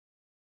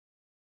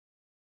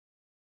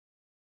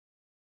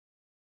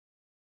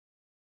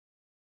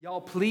Y'all,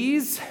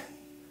 please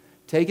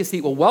take a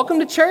seat. Well, welcome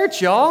to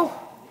church, y'all.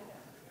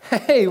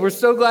 Hey, we're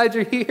so glad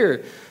you're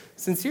here.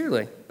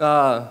 Sincerely.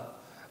 My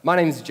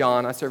name is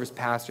John. I serve as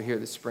pastor here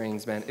at the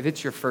Springs, man. If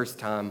it's your first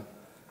time,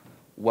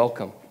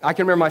 welcome. I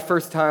can remember my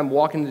first time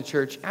walking into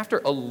church. After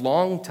a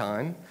long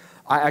time,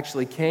 I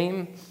actually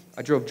came.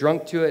 I drove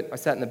drunk to it. I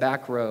sat in the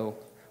back row.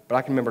 But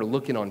I can remember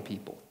looking on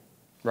people,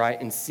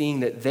 right, and seeing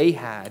that they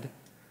had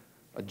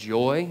a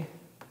joy,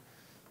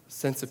 a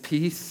sense of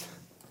peace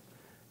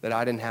that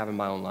I didn't have in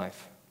my own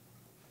life.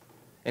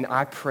 And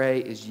I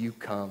pray as you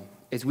come,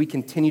 as we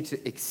continue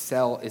to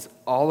excel as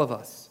all of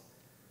us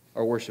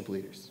are worship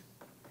leaders,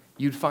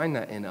 you'd find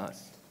that in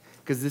us,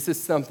 because this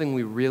is something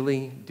we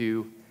really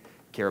do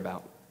care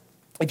about.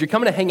 If you're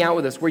coming to hang out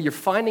with us, where you're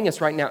finding us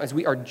right now as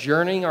we are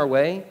journeying our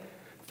way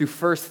through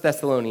 1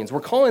 Thessalonians, we're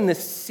calling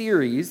this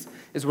series,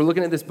 as we're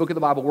looking at this book of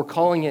the Bible, we're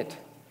calling it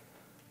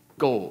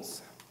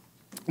Goals.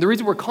 The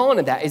reason we're calling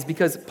it that is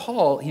because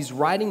Paul, he's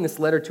writing this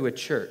letter to a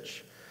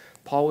church.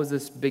 Paul was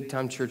this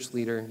big-time church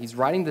leader. He's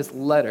writing this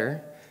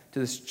letter to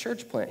this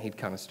church plant he'd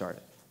kind of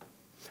started,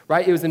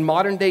 right? It was in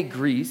modern-day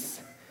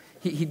Greece.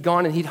 He'd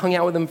gone and he'd hung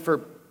out with them for,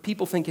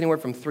 people think, anywhere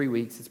from 3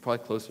 weeks. It's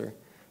probably closer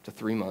to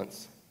 3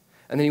 months.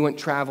 And then he went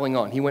traveling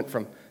on. He went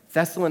from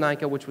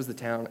Thessalonica, which was the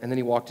town, and then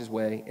he walked his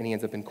way, and he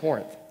ends up in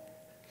Corinth.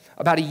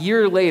 About a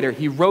year later,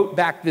 he wrote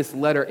back this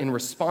letter in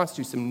response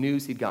to some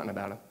news he'd gotten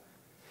about him.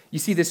 You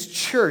see, this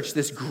church,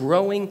 this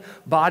growing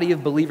body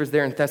of believers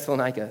there in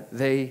Thessalonica,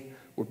 they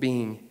were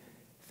being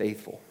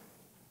faithful.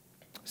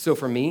 So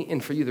for me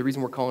and for you, the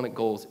reason we're calling it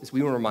Goals is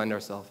we want to remind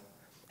ourselves,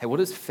 hey, what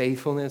does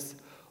faithfulness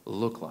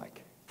look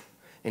like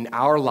in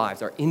our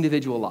lives, our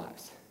individual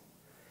lives,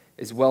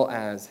 as well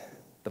as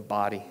the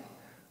body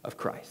of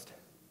Christ?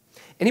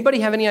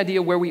 Anybody have any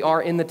idea where we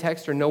are in the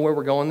text or know where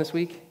we're going this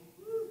week?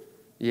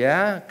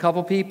 Yeah, a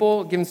couple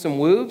people giving some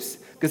whoops.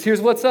 Because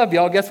here's what's up,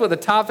 y'all. Guess what the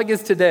topic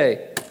is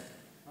today?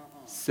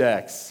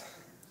 Sex.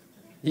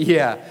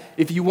 Yeah,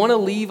 if you want to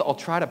leave, I'll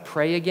try to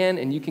pray again,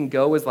 and you can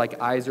go as like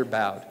eyes are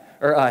bowed,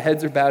 or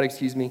heads are bowed,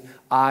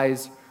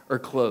 eyes are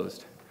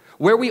closed.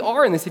 Where we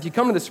are in this, if you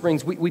come to the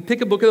Springs, we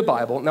pick a book of the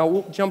Bible. Now,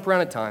 we'll jump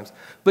around at times,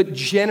 but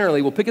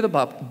generally, we'll pick up the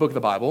book of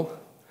the Bible,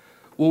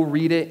 we'll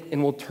read it,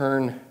 and we'll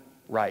turn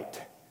right.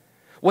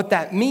 What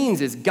that means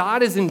is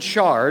God is in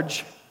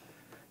charge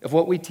of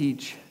what we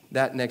teach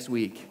that next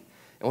week.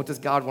 And what does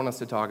God want us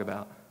to talk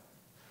about?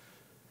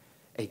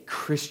 A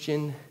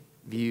Christian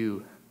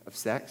view of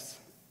sex,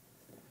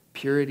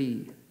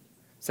 purity,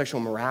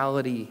 sexual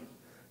morality,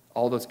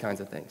 all those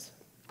kinds of things.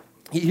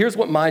 Here's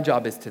what my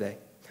job is today.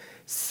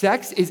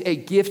 Sex is a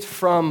gift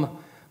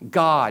from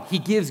God. He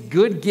gives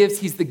good gifts.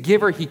 He's the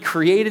giver. He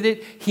created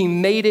it. He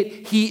made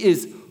it. He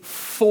is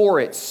for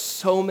it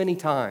so many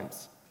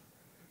times.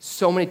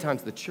 So many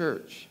times the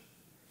church.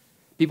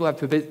 People have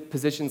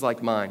positions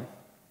like mine.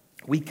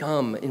 We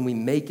come and we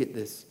make it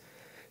this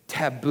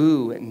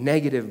taboo,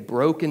 negative,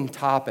 broken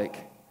topic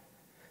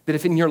that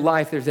if in your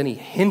life there's any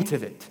hint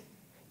of it,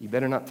 you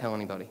better not tell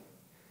anybody.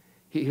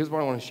 Here's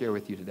what I want to share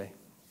with you today.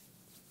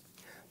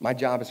 My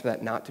job is for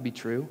that not to be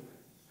true,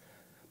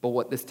 but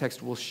what this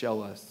text will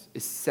show us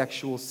is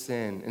sexual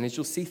sin. And as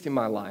you'll see through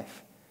my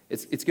life,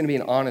 it's going to be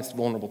an honest,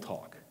 vulnerable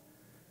talk,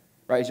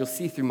 right? As you'll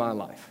see through my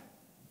life,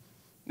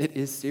 it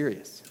is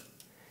serious.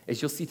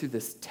 As you'll see through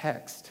this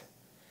text,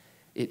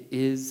 it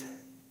is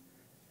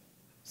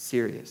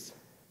serious.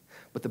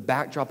 But the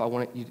backdrop I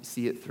want you to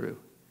see it through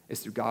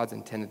is through God's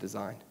intended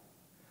design,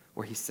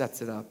 where he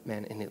sets it up,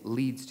 man, and it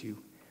leads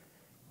to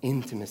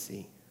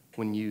intimacy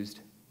when used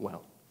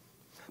well.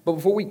 But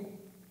before we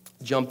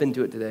jump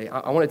into it today,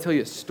 I want to tell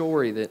you a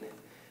story that,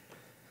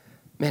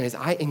 man, as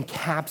I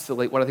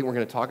encapsulate what I think we're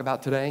going to talk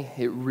about today,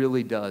 it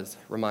really does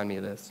remind me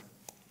of this.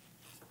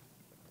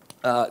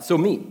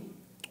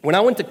 When I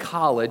went to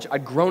college,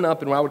 I'd grown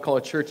up in what I would call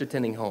a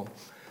church-attending home.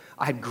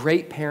 I had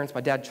great parents.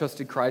 My dad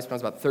trusted Christ when I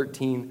was about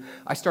 13.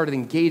 I started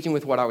engaging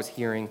with what I was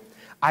hearing.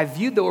 I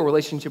viewed, though, a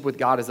relationship with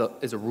God as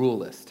a rule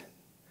list.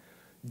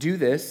 Do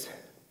this.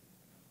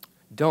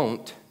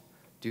 Don't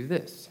do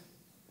this.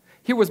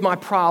 Here was my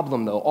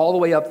problem, though, all the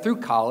way up through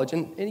college,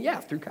 and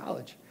through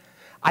college.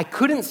 I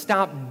couldn't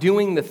stop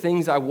doing the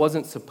things I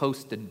wasn't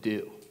supposed to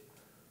do,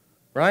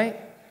 right?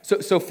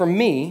 So for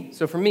me,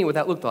 what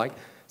that looked like,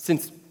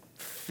 since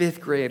 5th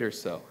grade or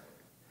so,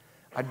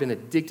 I'd been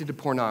addicted to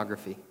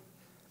pornography.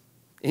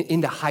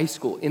 Into high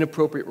school,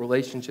 inappropriate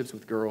relationships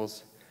with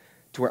girls,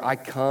 to where I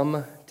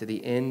come to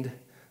the end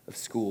of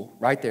school,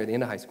 right there, the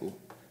end of high school.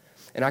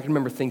 And I can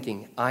remember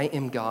thinking, I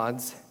am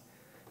God's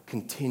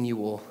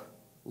continual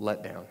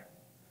letdown.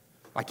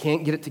 I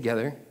can't get it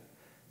together.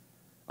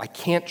 I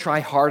can't try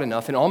hard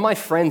enough. And all my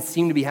friends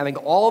seem to be having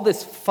all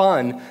this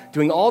fun,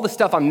 doing all the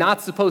stuff I'm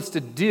not supposed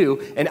to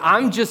do, and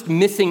I'm just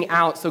missing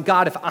out. So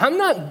God, if I'm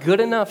not good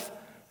enough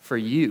for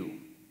you,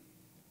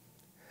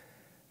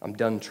 I'm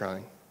done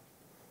trying.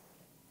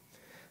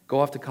 Go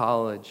off to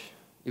college.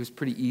 It was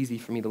pretty easy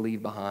for me to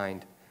leave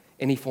behind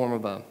any form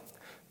of a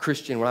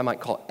Christian, what I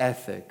might call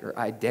ethic or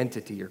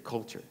identity or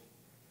culture.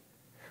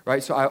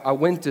 right? So I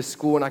went to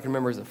school, and I can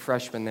remember as a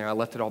freshman there, I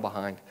left it all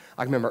behind.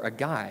 I can remember a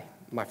guy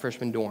in my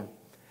freshman dorm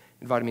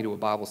invited me to a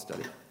Bible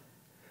study.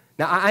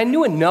 Now, I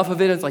knew enough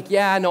of it. It's like,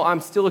 yeah, no, I'm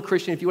still a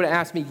Christian. If you would have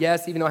asked me,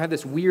 yes, even though I had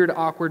this weird,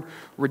 awkward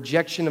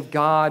rejection of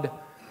God.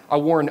 I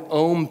wore an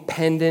Ohm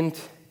pendant.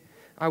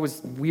 I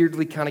was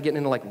weirdly kind of getting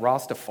into like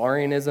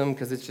Rastafarianism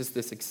because it's just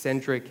this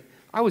eccentric.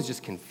 I was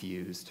just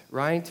confused,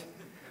 right?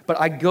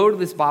 But I go to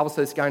this Bible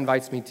study this guy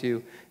invites me to.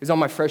 It was on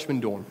my freshman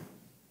dorm.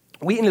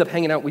 We ended up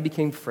hanging out. We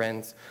became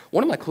friends.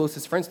 One of my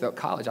closest friends throughout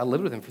college. I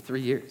lived with him for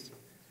 3 years.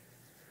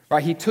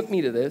 Right? He took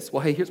me to this.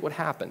 Well, hey, here's what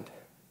happened.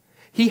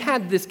 He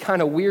had this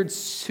kind of weird,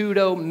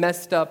 pseudo,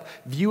 messed up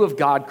view of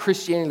God,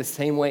 Christianity the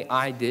same way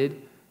I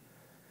did.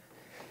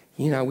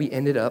 We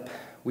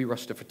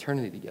rushed to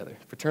fraternity together.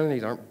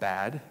 Fraternities aren't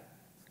bad,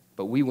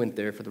 but we went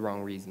there for the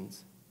wrong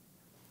reasons.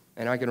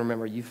 And I can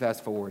remember, you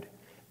fast forward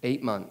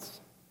 8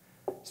 months,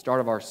 start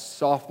of our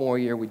sophomore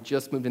year, we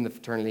just moved into the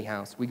fraternity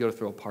house. We go to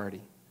throw a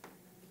party.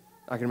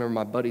 I can remember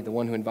my buddy, the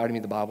one who invited me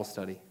to the Bible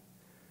study.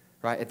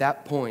 Right? At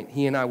that point,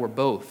 he and I were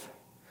both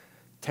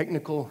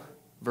technical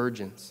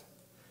virgins.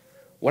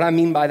 What I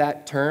mean by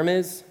that term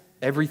is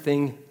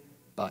everything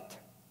but.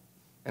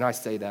 And I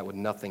say that with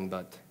nothing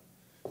but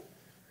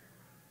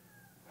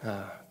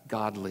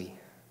godly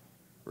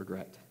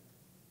regret.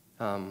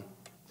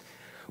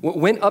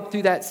 Went up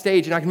through that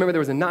stage, and I can remember there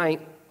was a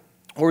night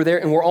where we're there,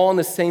 and we're all on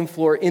the same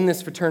floor in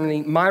this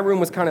fraternity. My room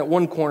was kind of at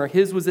one corner.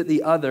 His was at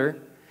the other.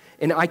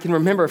 And I can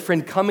remember a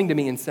friend coming to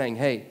me and saying,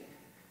 hey,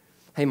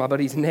 my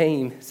buddy's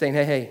name, saying,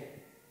 hey,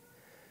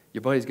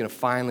 your buddy's going to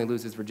finally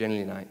lose his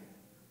virginity tonight.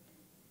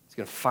 He's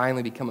going to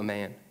finally become a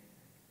man.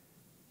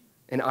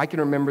 And I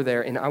can remember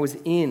there, and I was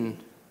in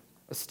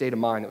a state of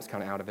mind that was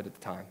kind of out of it at the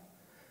time.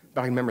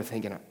 But I remember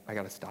thinking, I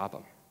got to stop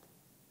him.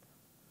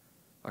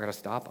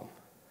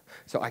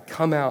 So I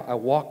come out, I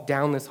walk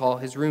down this hall,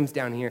 his room's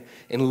down here,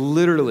 and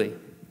literally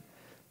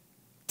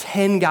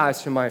 10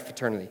 guys from my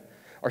fraternity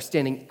are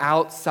standing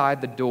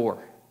outside the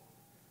door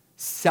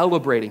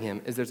celebrating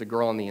him as there's a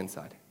girl on the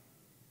inside.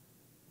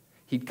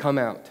 He'd come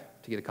out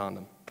to get a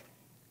condom.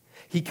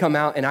 He'd come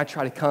out, and I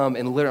try to come,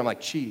 and literally I'm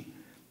like,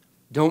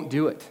 don't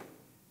do it.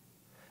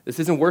 This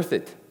isn't worth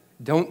it.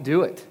 Don't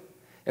do it.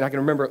 And I can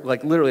remember,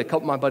 like, literally a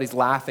couple of my buddies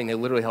laughing. They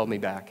literally held me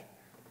back.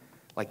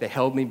 Like, they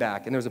held me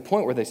back. And there was a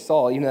point where they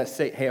saw, that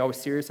say, hey, I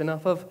was serious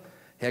enough of,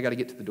 hey, I got to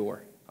get to the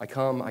door. I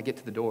get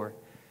to the door.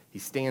 He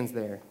stands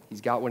there.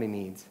 He's got what he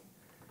needs.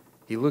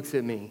 He looks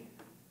at me,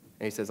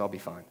 and he says, I'll be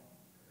fine.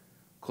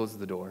 Closes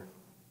the door.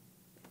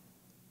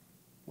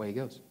 Away he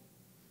goes.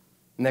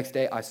 Next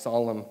day, I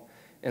saw him,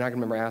 and I can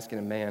remember asking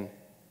him, man,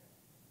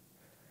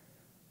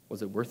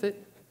 was it worth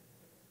it?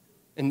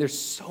 And there's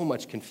so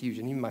much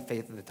confusion, even my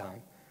faith at the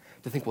time,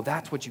 to think, well,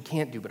 that's what you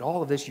can't do, but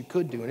all of this you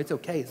could do, and it's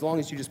okay as long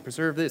as you just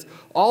preserve this.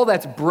 All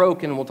that's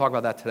broken, and we'll talk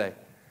about that today.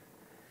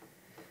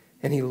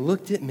 And he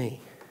looked at me,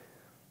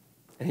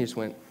 and he just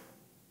went,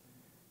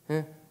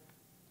 huh?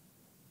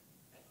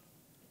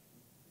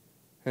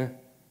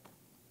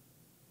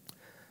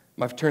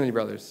 My fraternity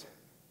brothers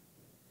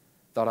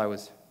thought I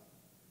was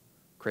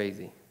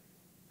crazy.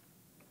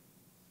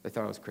 They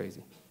thought I was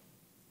crazy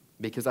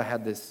because I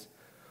had this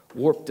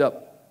warped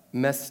up,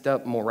 messed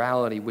up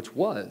morality,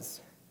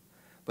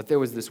 but there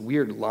was this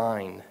weird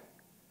line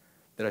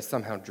that I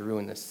somehow drew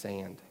in the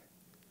sand.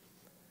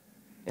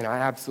 And I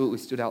absolutely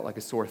stood out like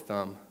a sore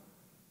thumb.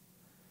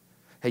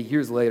 Hey,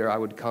 years later, I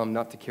would come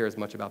not to care as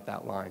much about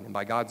that line. And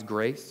by God's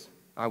grace,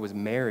 I was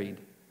married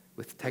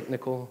with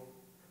technical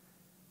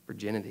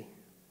virginity.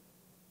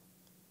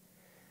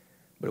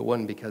 But it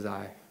wasn't because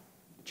I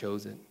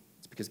chose it.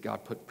 It's because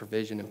God put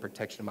provision and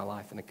protection in my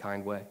life in a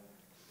kind way.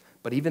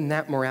 But even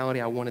that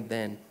morality I wanted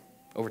then,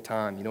 over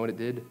time, you know what it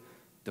did?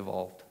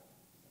 Devolved.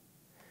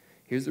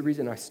 Here's the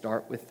reason I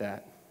start with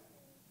that.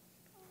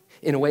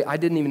 In a way, I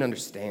didn't even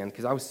understand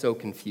because I was so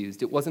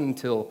confused. It wasn't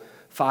until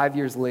 5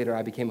 years later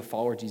I became a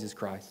follower of Jesus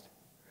Christ,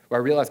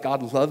 where I realized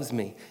God loves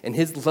me, and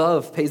his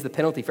love pays the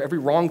penalty for every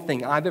wrong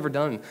thing I've ever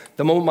done.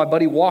 The moment my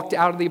buddy walked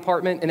out of the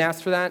apartment and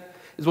asked for that,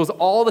 as well as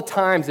all the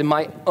times in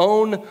my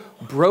own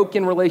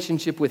broken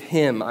relationship with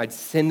him, I'd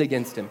sinned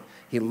against him.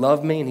 He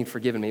loved me and he'd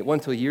forgiven me. It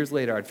wasn't until years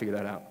later I'd figure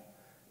that out.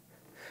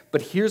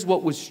 But here's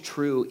what was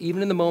true,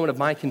 even in the moment of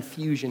my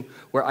confusion,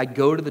 where I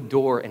go to the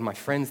door and my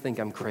friends think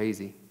I'm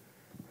crazy.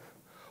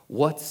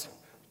 What's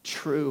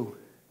true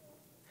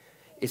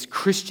is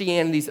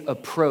Christianity's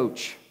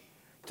approach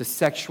to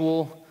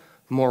sexual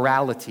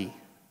morality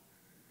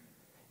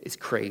is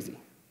crazy.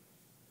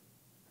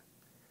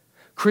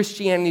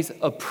 Christianity's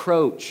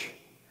approach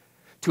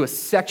to a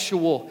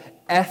sexual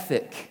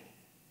ethic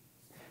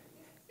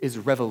is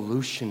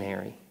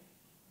revolutionary.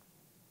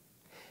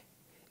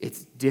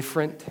 It's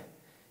different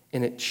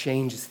and it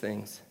changes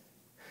things.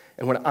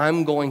 And what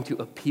I'm going to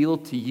appeal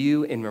to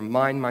you and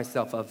remind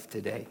myself of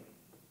today,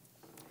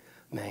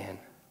 man,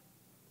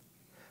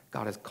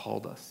 God has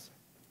called us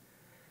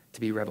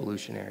to be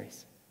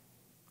revolutionaries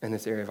in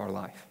this area of our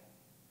life.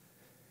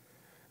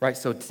 Right,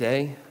 so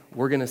today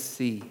we're going to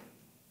see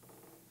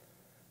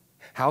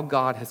how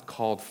God has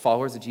called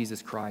followers of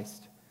Jesus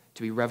Christ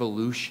to be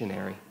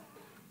revolutionary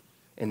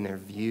in their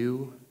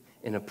view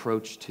and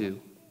approach to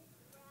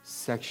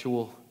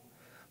sexual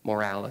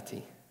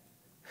morality.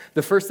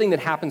 The first thing that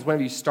happens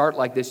whenever you start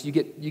like this, you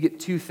get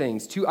two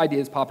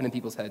ideas popping in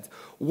people's heads.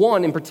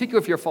 One, in particular,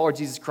 if you're a follower of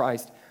Jesus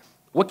Christ,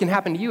 what can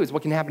happen to you is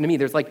what can happen to me.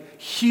 There's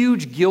like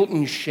huge guilt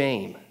and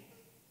shame.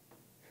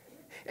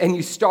 And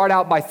you start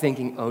out by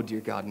thinking, oh, dear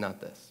God,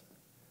 not this.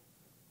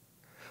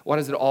 Why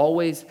does it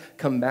always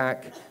come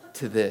back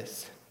to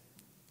this?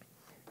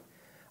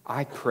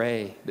 I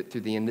pray that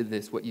through the end of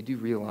this, what you do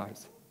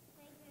realize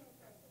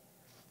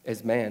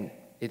is, man,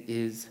 it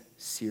is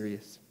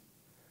serious.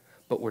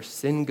 But where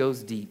sin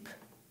goes deep,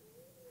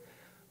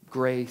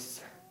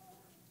 grace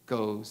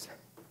goes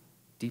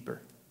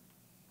deeper.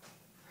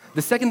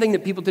 The second thing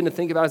that people tend to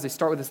think about is they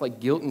start with this like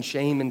guilt and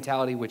shame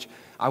mentality, which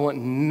I want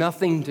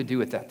nothing to do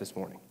with that this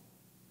morning.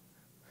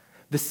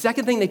 The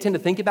second thing they tend to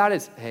think about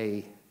is,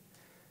 hey,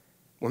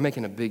 we're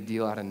making a big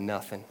deal out of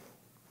nothing.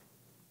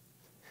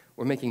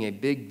 We're making a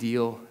big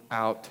deal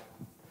out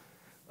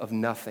of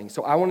nothing.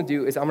 So what I want to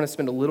do is I'm going to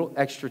spend a little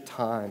extra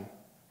time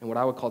in what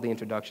I would call the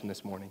introduction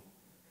this morning.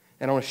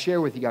 And I want to share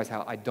with you guys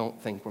how I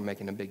don't think we're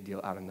making a big deal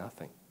out of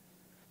nothing.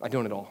 I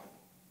don't at all.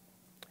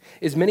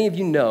 As many of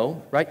you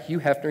know, right, Hugh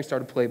Hefner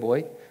started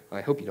Playboy.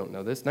 I hope you don't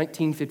know this,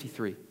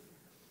 1953.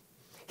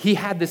 He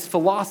had this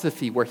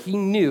philosophy where he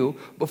knew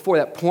before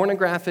that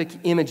pornographic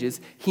images,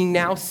 he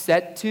now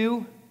set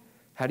to,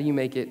 how do you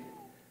make it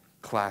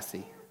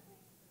classy?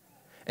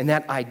 And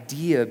that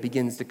idea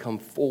begins to come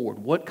forward.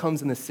 What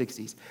comes in the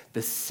 60s?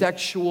 The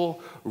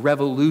sexual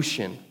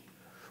revolution,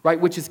 right,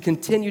 which is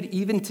continued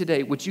even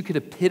today, which you could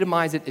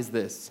epitomize it as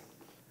this: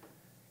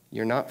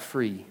 you're not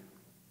free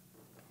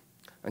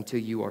until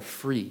you are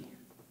free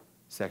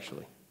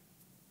sexually.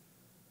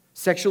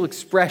 Sexual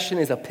expression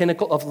is a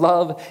pinnacle of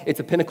love, it's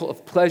a pinnacle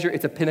of pleasure,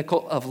 it's a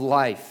pinnacle of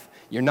life.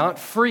 You're not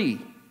free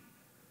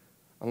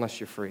unless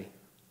you're free.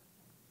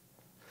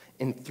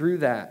 And through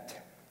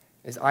that,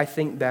 as I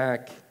think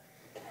back,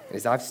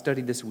 as I've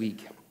studied this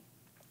week,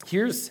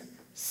 here's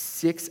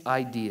 6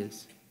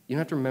 ideas. You don't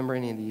have to remember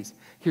any of these.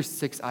 Here's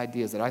 6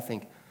 ideas that I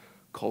think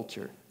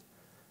culture,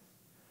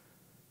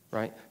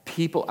 right?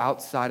 People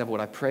outside of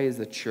what I pray is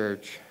the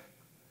church,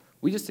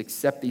 we just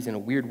accept these in a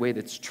weird way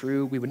that's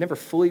true. We would never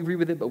fully agree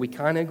with it, but we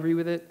kind of agree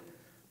with it.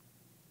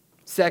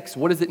 Sex,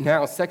 what is it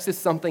now? Sex is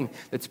something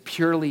that's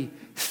purely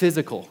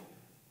physical.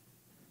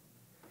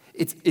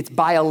 It's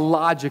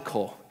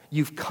biological.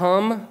 You've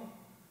come,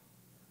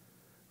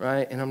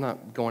 right? And I'm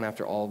not going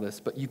after all this,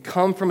 but you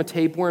come from a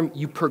tapeworm,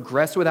 you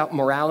progress without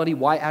morality.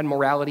 Why add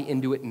morality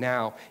into it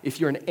now? If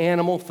you're an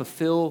animal,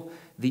 fulfill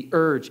the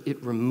urge.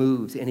 It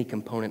removes any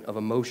component of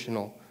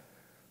emotional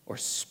or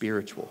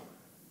spiritual.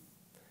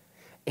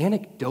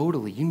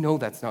 Anecdotally, you know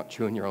that's not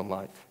true in your own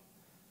life.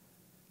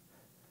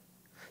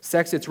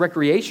 Sex, it's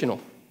recreational.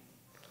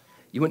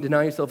 You wouldn't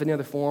deny yourself any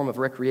other form of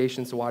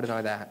recreation, so why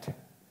deny that?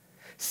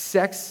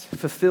 Sex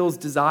fulfills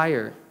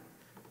desire.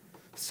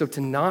 So to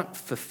not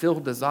fulfill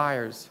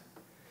desires,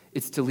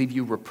 it's to leave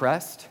you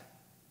repressed.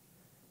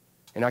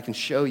 And I can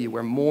show you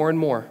where more and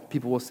more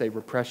people will say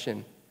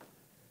repression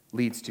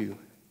leads to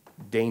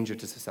danger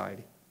to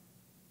society.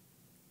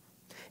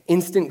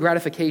 Instant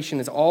gratification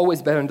is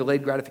always better than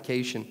delayed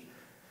gratification.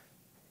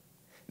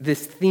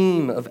 This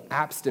theme of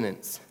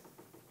abstinence.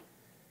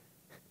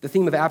 The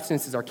theme of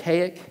abstinence is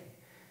archaic.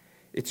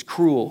 It's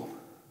cruel.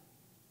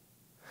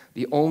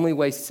 The only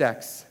way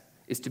sex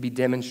is to be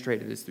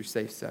demonstrated is through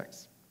safe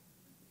sex.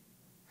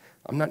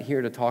 I'm not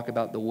here to talk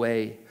about the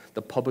way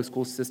the public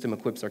school system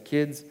equips our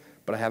kids,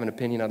 but I have an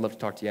opinion I'd love to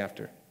talk to you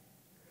after.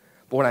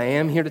 But what I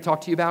am here to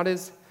talk to you about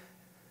is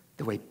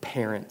the way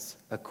parents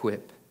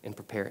equip and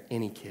prepare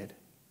any kid.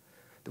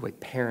 The way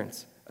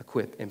parents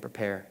equip and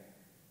prepare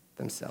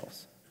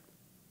themselves.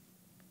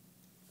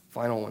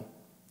 Final one.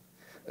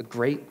 A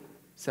great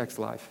sex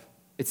life.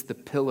 It's the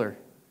pillar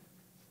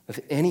of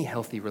any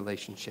healthy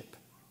relationship.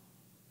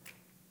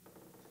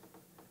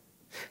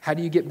 How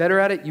do you get better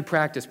at it? You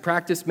practice.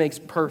 Practice makes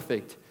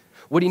perfect.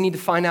 What do you need to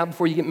find out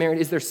before you get married?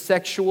 Is there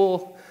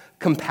sexual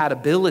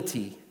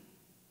compatibility?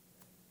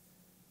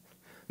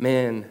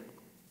 Man,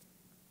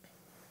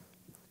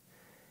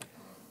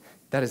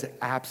 that is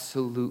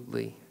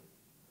absolutely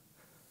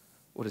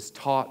what is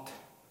taught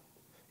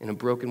in a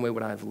broken way,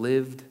 what I've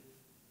lived.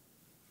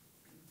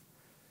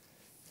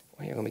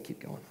 Well, yeah, let me keep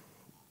going.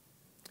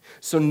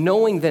 So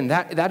knowing then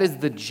that is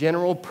the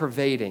general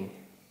pervading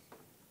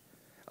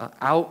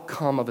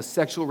outcome of a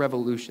sexual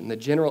revolution, the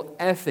general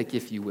ethic,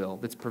 if you will,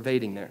 that's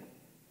pervading there.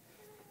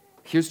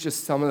 Here's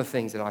just some of the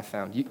things that I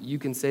found. You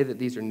can say that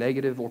these are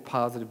negative or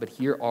positive, but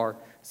here are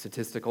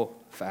statistical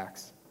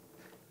facts.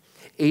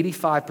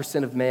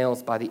 85% of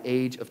males by the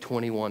age of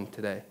 21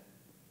 today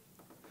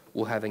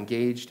will have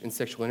engaged in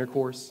sexual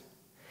intercourse.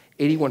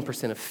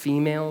 81% of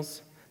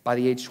females by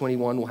the age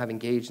 21 will have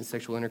engaged in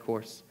sexual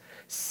intercourse.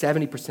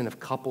 70% of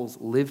couples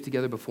live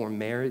together before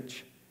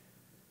marriage.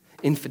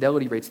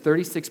 Infidelity rates,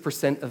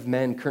 36% of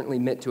men currently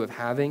admit to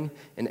having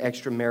an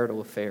extramarital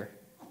affair.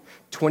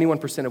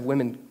 21% of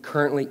women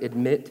currently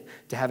admit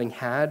to having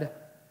had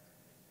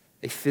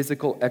a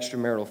physical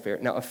extramarital affair.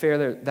 Now, affair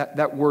there,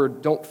 that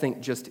word, don't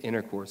think just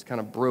intercourse, kind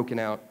of broken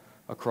out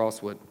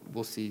across what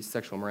we'll see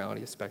sexual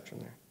morality, a spectrum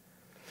there.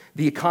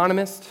 The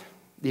Economist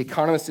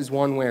is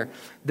one where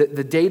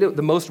the data,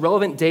 the most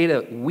relevant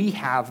data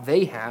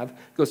they have,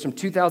 goes from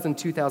 2000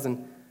 to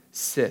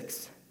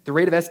 2006. The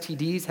rate of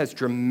STDs has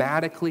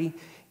dramatically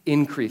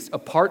increased,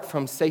 apart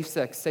from safe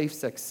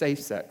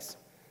sex.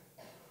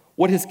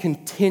 What has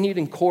continued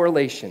in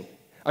correlation?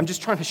 I'm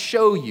just trying to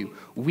show you,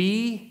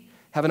 we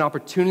have an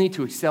opportunity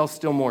to excel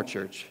still more,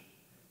 church.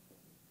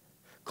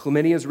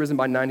 Chlamydia has risen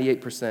by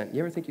 98%.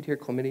 You ever think you'd hear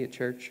chlamydia at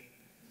church?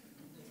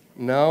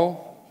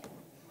 No?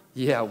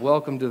 Yeah,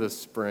 welcome to the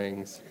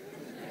Springs.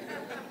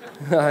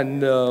 I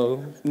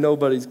know,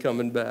 nobody's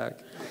coming back.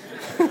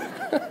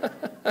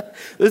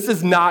 This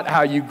is not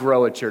how you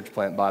grow a church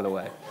plant, by the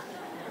way.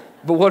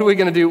 But what are we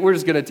going to do? We're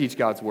just going to teach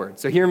God's word.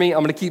 So hear me,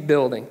 I'm going to keep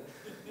building.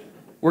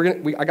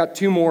 I got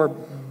two more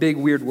big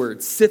weird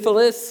words.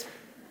 Syphilis,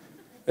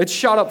 it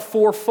shot up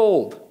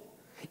fourfold.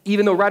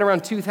 Even though right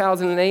around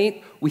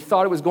 2008, we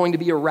thought it was going to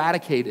be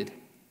eradicated.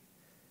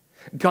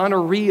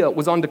 Gonorrhea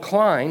was on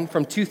decline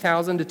from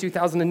 2000 to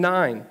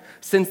 2009.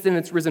 Since then,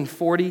 it's risen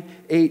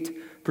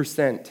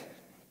 48%.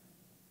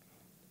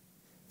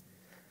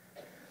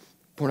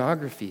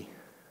 Pornography.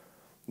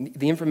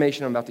 The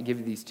information I'm about to give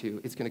you these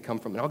two, it's going to come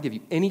from, and I'll give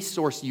you any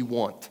source you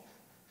want.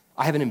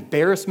 I have an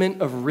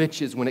embarrassment of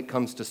riches when it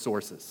comes to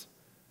sources.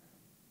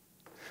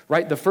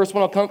 Right? The first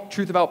one I'll come,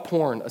 Truth About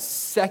Porn, a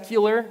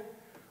secular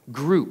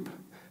group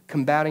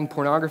combating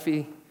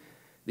pornography.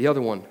 The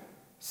other one,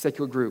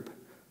 secular group,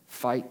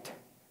 Fight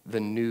the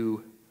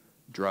New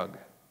Drug.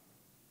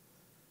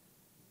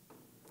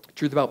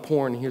 Truth About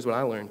Porn, here's what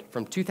I learned.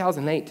 From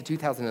 2008 to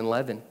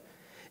 2011,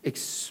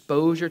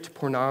 exposure to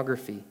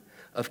pornography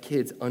of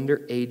kids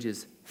under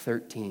ages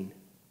 13.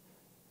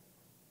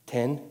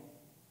 10,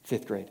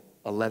 5th grade.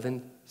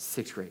 11,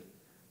 6th grade.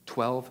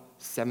 12,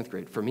 7th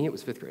grade. For me, it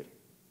was 5th grade.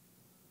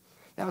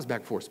 That was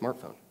back before a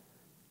smartphone.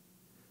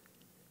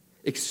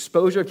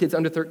 Exposure of kids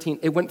under 13,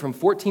 it went from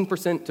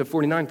 14% to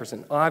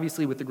 49%,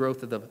 obviously with the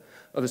growth of the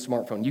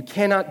smartphone. You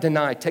cannot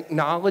deny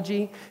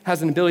technology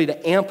has an ability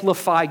to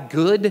amplify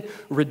good,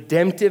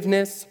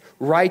 redemptiveness,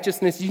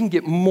 righteousness. You can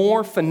get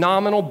more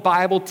phenomenal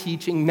Bible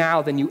teaching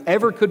now than you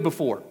ever could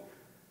before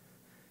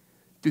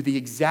through the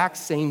exact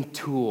same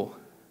tool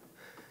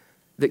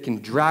that can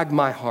drag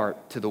my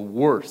heart to the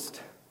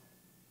worst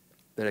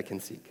that I can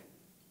seek.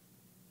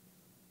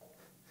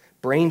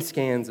 Brain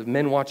scans of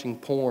men watching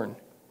porn.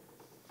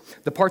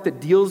 The part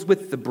that deals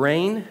with the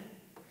brain,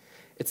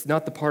 it's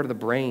not the part of the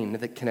brain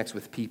that connects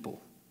with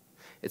people.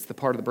 It's the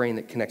part of the brain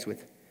that connects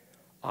with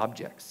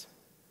objects.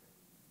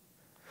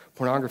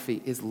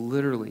 Pornography is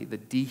literally the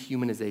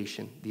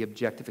dehumanization, the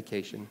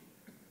objectification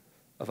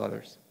of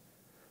others.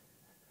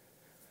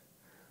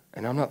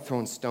 And I'm not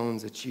throwing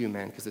stones at you,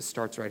 man, because it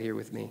starts right here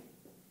with me.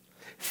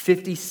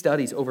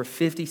 Over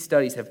 50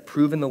 studies have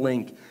proven the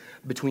link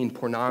between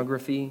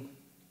pornography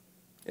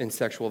and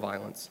sexual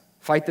violence.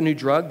 Fight the New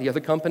Drug, the other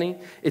company,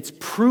 it's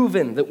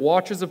proven that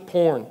watchers of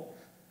porn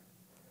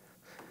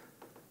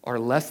are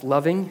less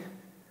loving,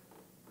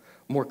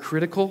 more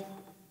critical,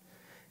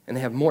 and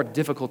they have more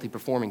difficulty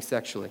performing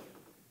sexually.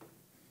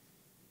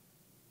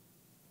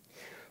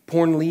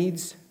 Porn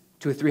leads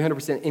to a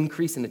 300%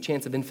 increase in the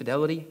chance of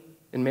infidelity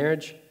in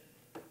marriage.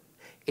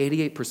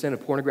 88%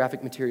 of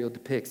pornographic material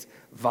depicts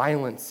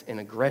violence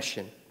and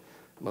aggression,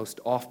 most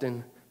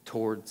often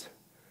towards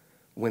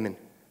women.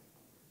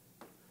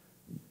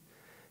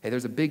 Hey,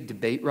 there's a big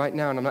debate right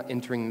now, and I'm not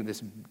entering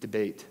this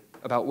debate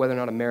about whether or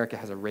not America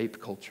has a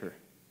rape culture.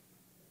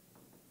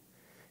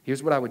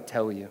 Here's what I would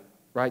tell you,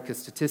 right? Because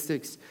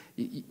statistics,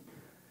 you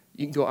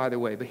can go either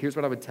way, but here's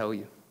what I would tell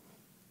you.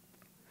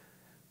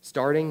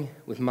 Starting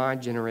with my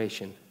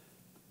generation,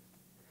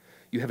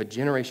 you have a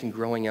generation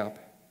growing up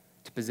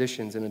to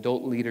positions in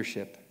adult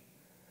leadership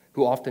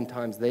who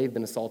oftentimes they've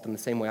been assaulted in the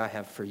same way I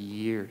have for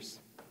years.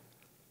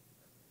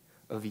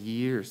 Of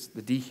years,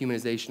 the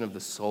dehumanization of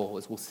the soul,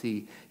 as we'll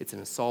see, it's an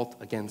assault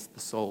against the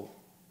soul.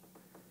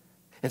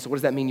 And so what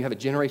does that mean? You have a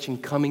generation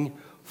coming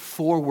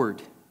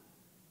forward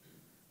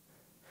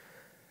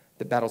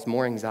that battles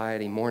more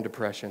anxiety, more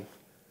depression,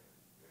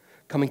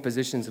 coming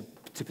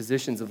to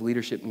positions of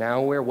leadership now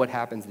where what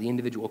happens? The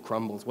individual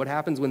crumbles. What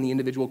happens when the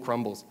individual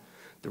crumbles?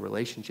 The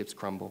relationships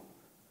crumble.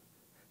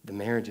 The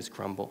marriages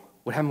crumble.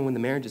 What happens when the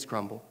marriages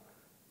crumble?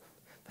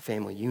 The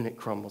family unit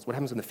crumbles. What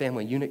happens when the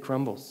family unit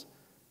crumbles?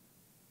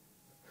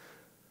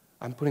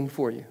 I'm putting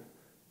before you,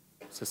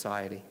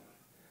 society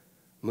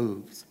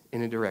moves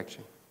in a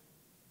direction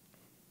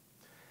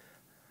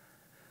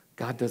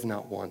God does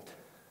not want,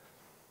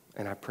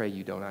 and I pray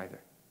you don't either.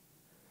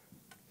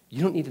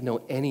 You don't need to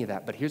know any of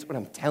that, but here's what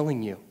I'm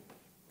telling you.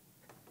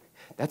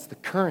 That's the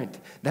current.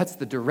 That's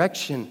the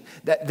direction.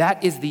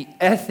 That is the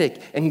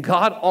ethic. And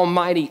God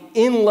Almighty,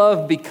 in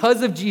love,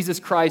 because of Jesus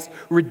Christ,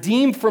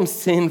 redeemed from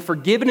sin,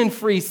 forgiven and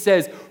free,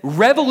 says,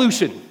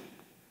 revolution.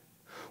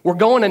 We're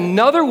going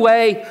another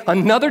way,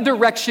 another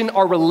direction.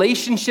 Our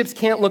relationships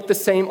can't look the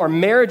same. Our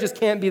marriages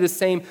can't be the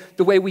same.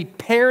 The way we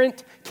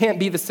parent can't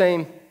be the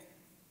same.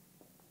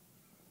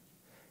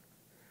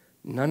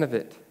 None of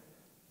it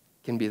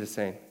can be the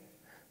same.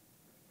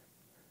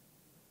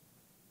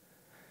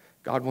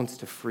 God wants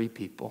to free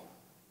people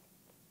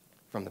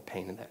from the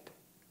pain of that.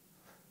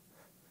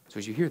 So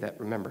as you hear that,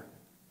 remember,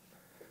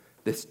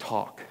 this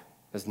talk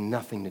has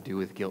nothing to do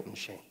with guilt and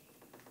shame.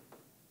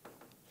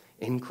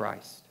 In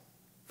Christ,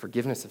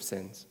 forgiveness of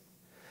sins.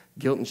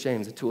 Guilt and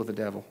shame is a tool of the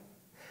devil.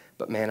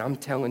 But man, I'm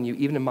telling you,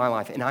 even in my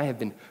life, and I have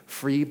been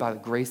free by the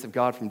grace of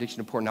God from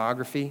addiction to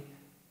pornography,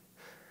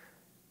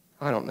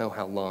 I don't know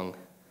how long.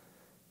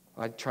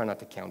 I try not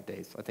to count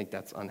days. I think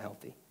that's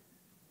unhealthy.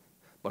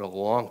 But a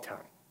long time.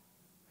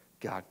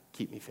 God,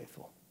 keep me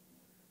faithful.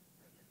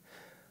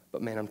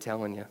 But man, I'm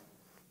telling you,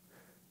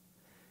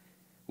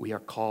 we are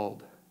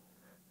called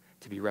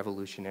to be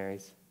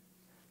revolutionaries.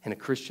 And a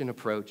Christian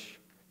approach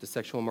to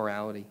sexual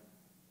immorality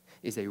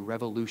is a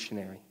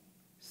revolutionary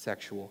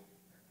sexual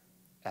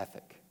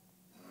ethic.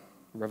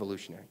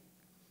 Revolutionary.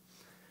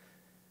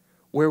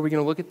 Where are we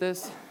going to look at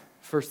this?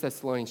 1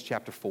 Thessalonians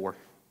chapter 4.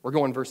 We're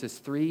going verses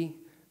 3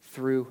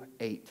 through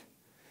 8.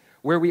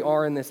 Where we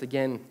are in this,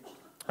 again,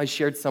 I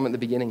shared some at the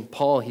beginning.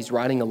 Paul, he's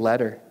writing a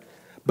letter.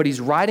 But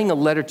he's writing a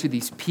letter to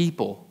these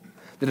people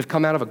that have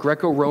come out of a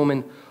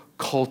Greco-Roman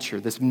culture,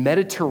 this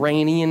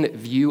Mediterranean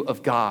view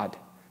of God.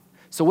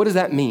 So what does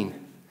that mean?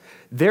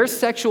 Their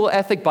sexual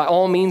ethic, by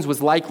all means,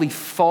 was likely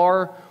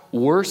far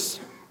worse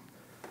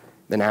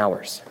than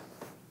ours.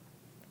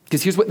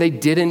 Because here's what they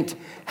didn't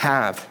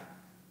have.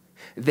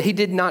 They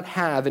did not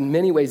have, in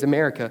many ways,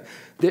 America,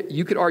 that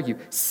you could argue,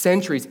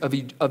 centuries of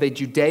a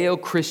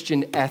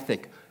Judeo-Christian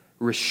ethic,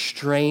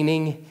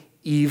 restraining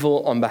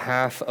evil on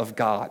behalf of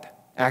God,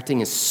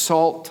 acting as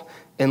salt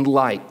and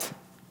light.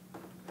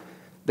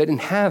 They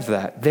didn't have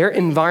that. Their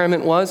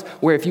environment was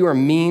where if you were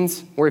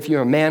means, or if you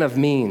were a man of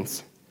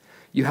means,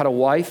 you had a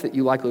wife that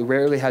you likely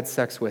rarely had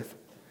sex with.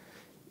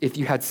 If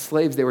you had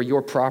slaves, they were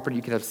your property,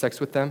 you could have sex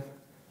with them.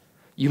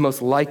 You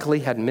most likely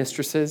had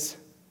mistresses.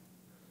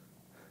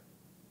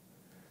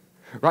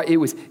 Right? It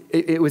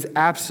was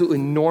absolutely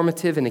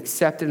normative and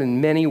accepted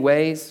in many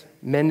ways.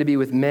 Men to be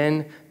with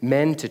men,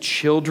 men to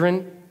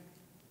children.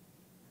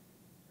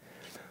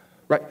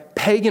 Right?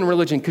 Pagan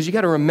religion, because you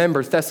got to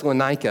remember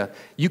Thessalonica,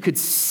 you could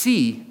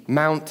see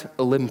Mount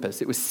Olympus.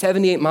 It was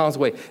 78 miles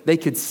away. They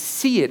could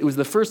see it. It was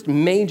the first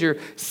major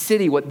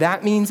city. What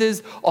that means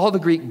is all the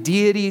Greek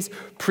deities,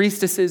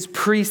 priestesses,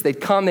 priests, they'd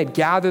come, they'd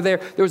gather there.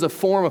 There was a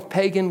form of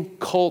pagan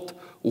cult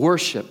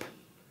worship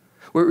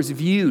where it was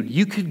viewed.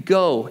 You could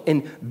go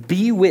and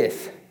be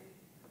with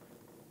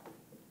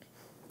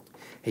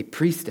a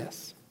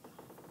priestess,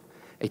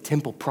 a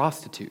temple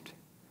prostitute.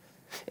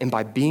 And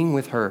by being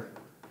with her,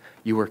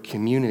 you were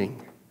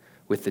communing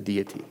with the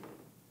deity.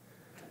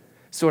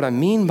 So what I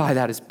mean by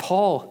that is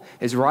Paul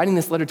is writing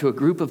this letter to a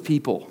group of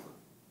people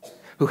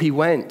who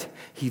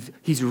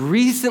he's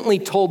recently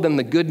told them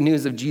the good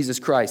news of Jesus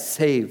Christ,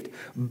 saved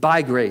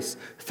by grace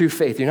through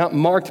faith. You're not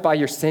marked by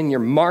your sin, you're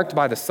marked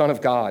by the Son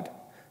of God.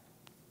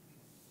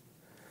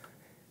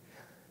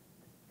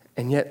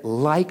 And yet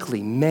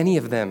likely many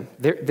of them,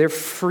 their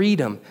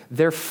freedom,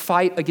 their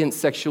fight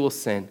against sexual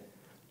sin,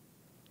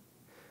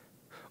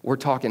 we're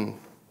talking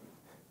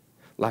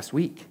last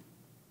week.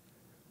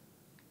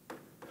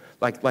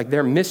 Like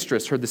their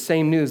mistress heard the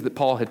same news that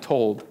Paul had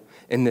told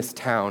in this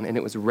town, and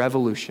it was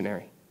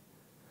revolutionary.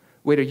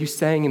 Wait, are you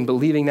saying and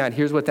believing that?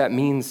 Here's what that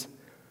means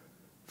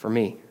for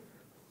me.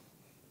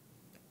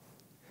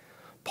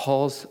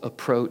 Paul's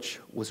approach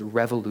was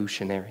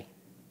revolutionary.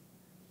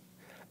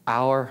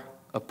 Our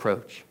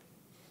approach,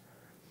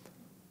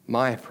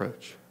 my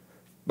approach,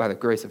 by the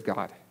grace of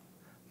God,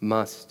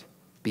 must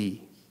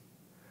be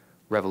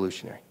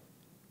revolutionary.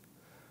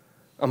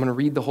 I'm going to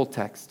read the whole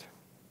text,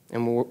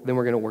 and then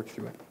we're going to work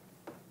through it.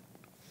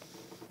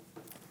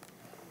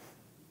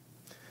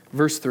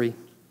 Verse 3,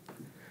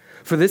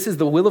 for this is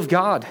the will of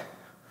God,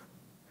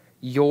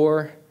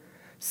 your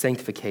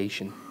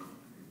sanctification,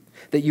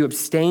 that you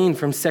abstain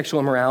from sexual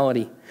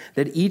immorality,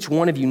 that each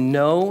one of you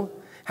know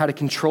how to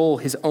control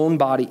his own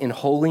body in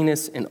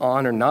holiness and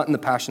honor, not in the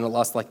passion of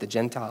lust like the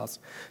Gentiles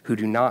who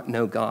do not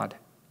know God.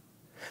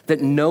 That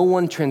no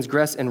one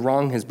transgress and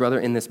wrong his brother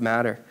in this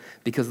matter,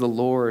 because the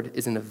Lord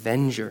is an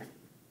avenger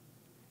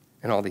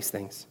in all these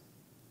things.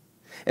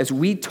 As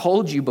we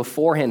told you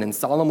beforehand and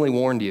solemnly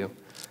warned you,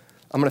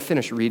 I'm going to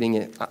finish reading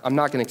it. I'm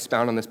not going to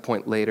expound on this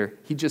point later.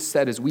 He just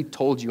said, as we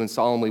told you and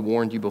solemnly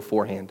warned you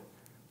beforehand.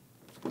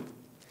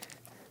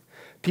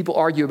 People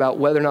argue about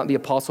whether or not the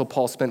Apostle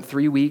Paul spent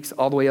 3 weeks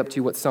all the way up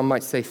to what some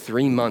might say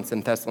 3 months in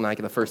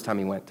Thessalonica the first time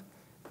he went.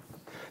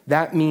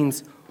 That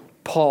means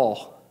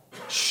Paul,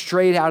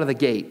 straight out of the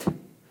gate,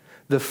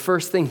 the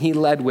first thing he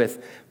led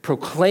with,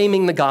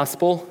 proclaiming the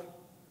gospel,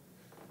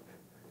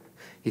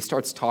 he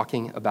starts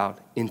talking about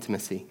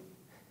intimacy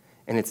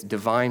and its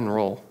divine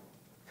role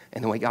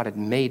and the way God had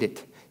made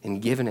it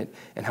and given it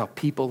and how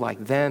people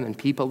like them and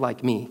people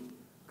like me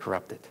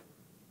corrupt it.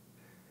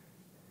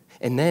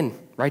 And then,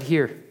 right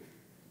here,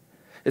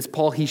 it's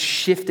Paul, he's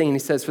shifting and he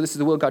says, for this is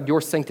the will of God,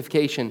 your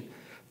sanctification.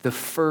 The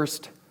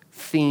first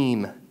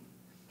theme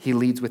he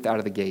leads with out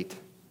of the gate.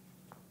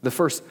 The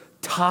first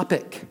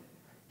topic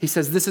He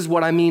says, this is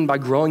what I mean by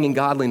growing in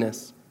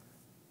godliness.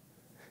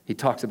 He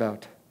talks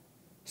about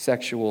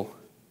sexual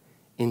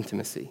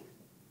intimacy,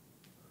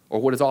 or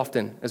what is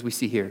often, as we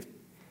see here,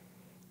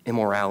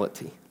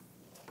 immorality.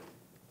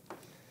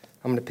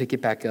 I'm going to pick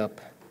it back up,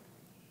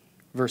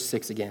 verse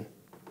 6 again,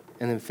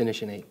 and then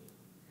finish in 8.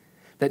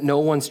 That no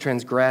one's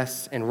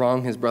transgress and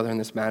wrong his brother in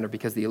this matter,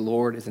 because the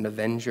Lord is an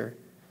avenger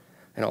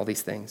in all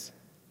these things.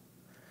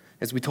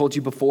 As we told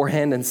you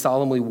beforehand and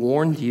solemnly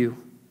warned you,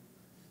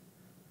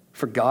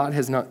 for God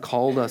has not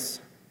called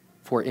us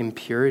for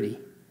impurity,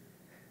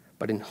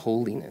 but in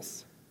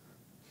holiness.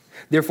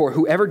 Therefore,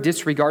 whoever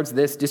disregards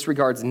this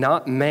disregards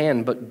not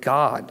man, but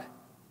God,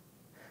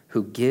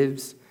 who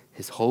gives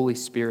his Holy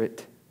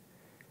Spirit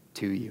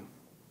to you.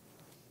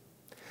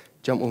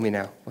 Jump with me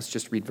now. Let's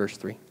just read verse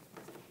 3.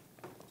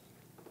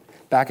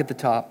 Back at the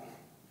top.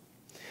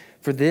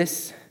 For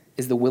this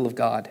is the will of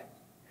God,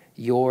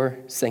 your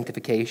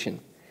sanctification,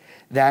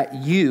 that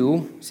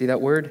you, see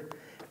that word?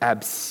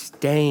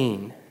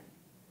 Abstain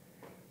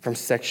from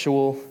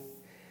sexual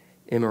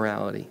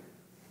immorality.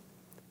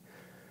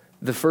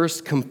 The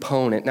first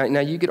component, now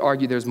you could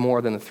argue there's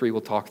more than the three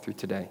we'll talk through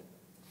today,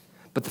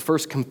 but the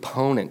first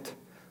component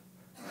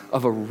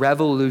of a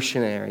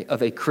revolutionary,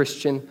 of a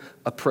Christian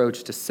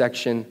approach to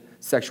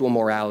sexual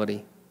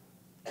morality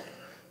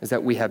is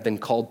that we have been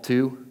called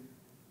to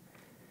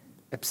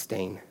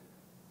abstain.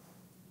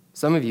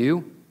 Some of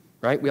you,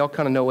 right, we all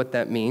kind of know what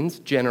that means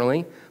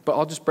generally, but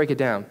I'll just break it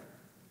down.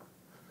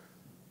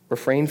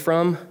 Refrain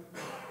from,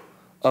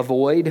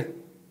 avoid,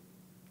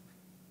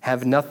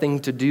 have nothing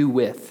to do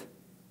with.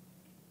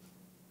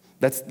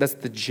 That's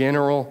the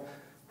general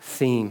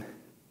theme.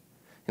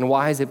 And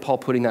why is it Paul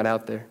putting that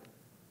out there?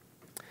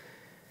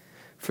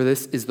 For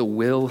this is the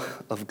will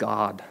of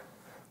God,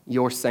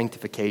 your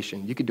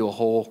sanctification. You could do a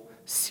whole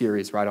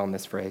series right on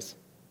this phrase.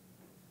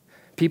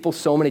 People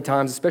so many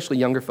times, especially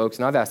younger folks,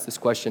 and I've asked this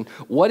question,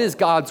 what is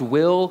God's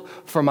will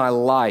for my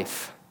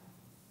life?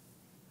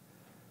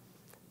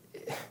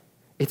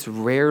 It's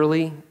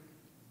rarely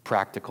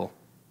practical,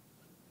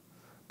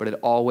 but it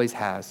always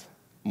has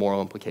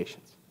moral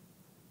implications.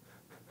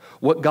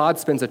 What God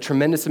spends a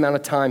tremendous amount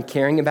of time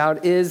caring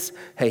about is,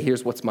 hey,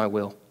 here's what's my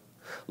will.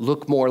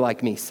 Look more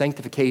like me.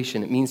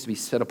 Sanctification, it means to be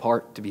set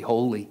apart, to be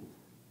holy.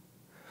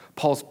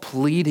 Paul's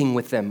pleading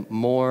with them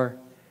more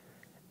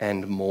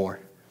and more.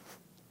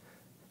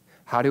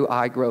 How do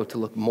I grow to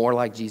look more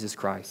like Jesus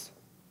Christ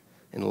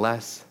and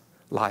less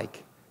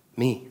like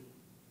me?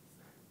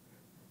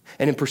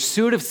 And in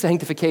pursuit of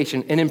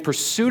sanctification and in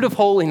pursuit of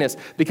holiness,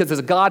 because there's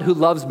a God who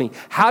loves me,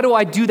 how do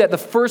I do that? The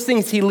first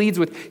things he leads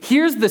with,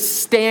 here's the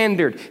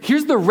standard,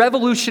 here's the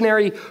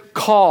revolutionary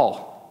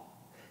call.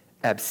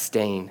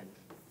 Abstain.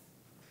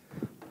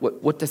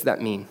 What does that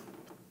mean?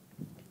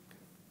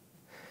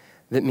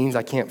 That means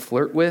I can't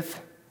flirt with,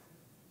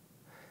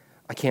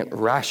 I can't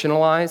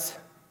rationalize,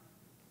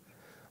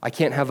 I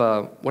can't have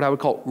what I would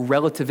call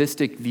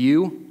relativistic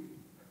view.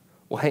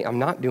 Well, hey, I'm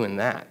not doing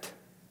that,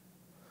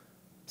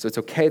 so it's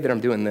okay that I'm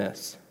doing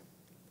this.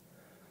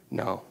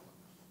 No.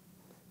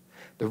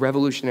 The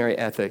revolutionary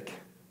ethic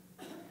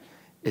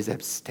is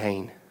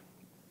abstain.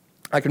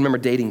 I can remember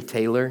dating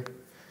Taylor,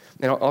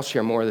 and I'll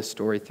share more of this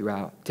story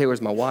throughout.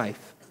 Taylor's my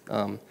wife.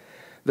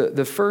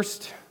 The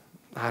first,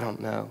 I don't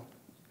know,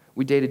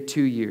 we dated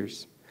 2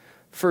 years.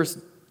 First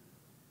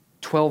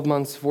 12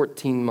 months,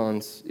 14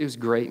 months, it was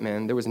great,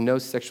 man. There was no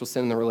sexual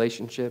sin in the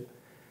relationship.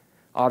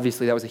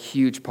 Obviously, that was a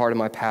huge part of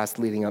my past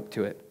leading up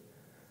to it.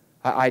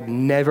 I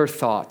never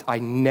thought I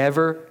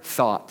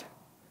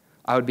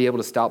would be able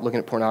to stop looking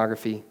at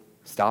pornography,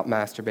 stop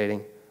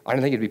masturbating. I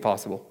didn't think it'd be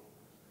possible.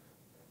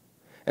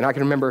 And I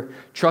can remember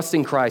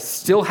trusting Christ,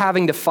 still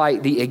having to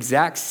fight the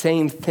exact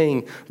same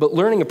thing, but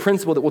learning a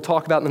principle that we'll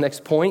talk about in the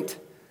next point.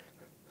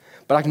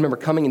 But I can remember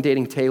coming and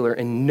dating Taylor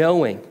and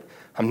knowing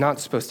I'm not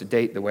supposed to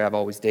date the way I've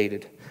always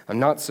dated. I'm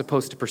not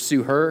supposed to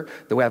pursue her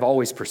the way I've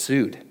always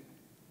pursued.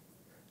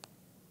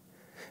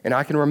 And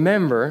I can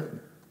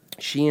remember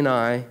she and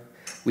I,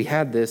 we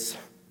had this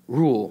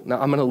rule.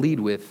 Now I'm going to lead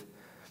with,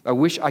 I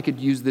wish I could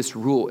use this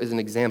rule as an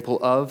example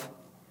of,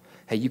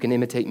 hey, you can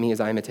imitate me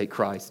as I imitate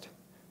Christ.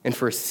 And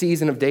for a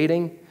season of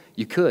dating,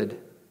 you could.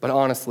 But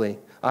honestly,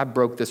 I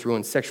broke this rule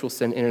and sexual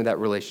sin entered that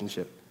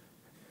relationship.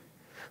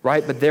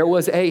 Right? But there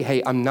was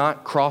hey, I'm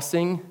not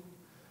crossing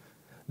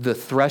the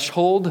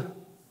threshold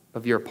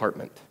of your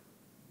apartment.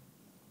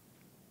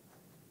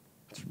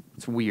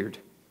 It's weird,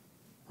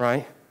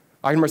 right?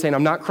 I remember saying,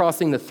 I'm not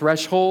crossing the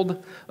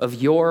threshold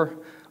of your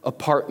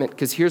apartment,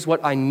 because here's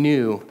what I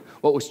knew,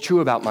 what was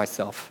true about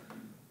myself.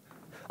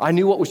 I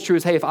knew what was true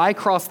is, hey, if I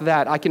cross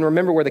that, I can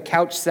remember where the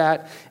couch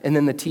sat and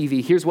then the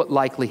TV. Here's what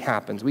likely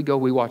happens. We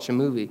watch a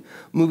movie.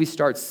 Movie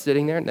starts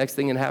sitting there. Next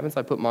thing that happens,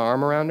 I put my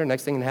arm around her.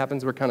 Next thing that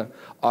happens, we're kind of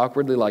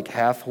awkwardly like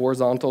half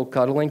horizontal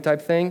cuddling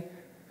type thing,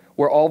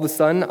 where all of a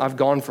sudden I've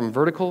gone from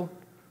vertical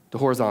to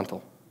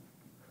horizontal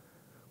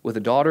with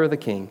a daughter of the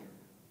king.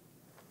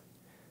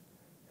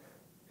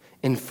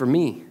 And for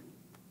me,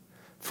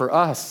 for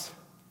us,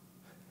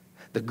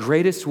 the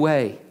greatest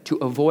way to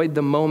avoid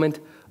the moment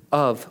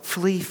of,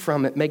 flee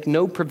from it, make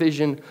no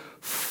provision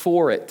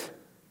for it,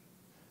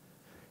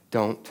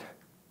 don't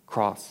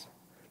cross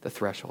the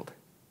threshold.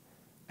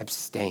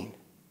 Abstain.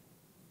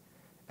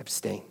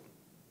 Abstain.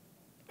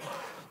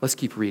 Let's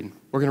keep reading.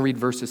 We're going to read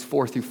verses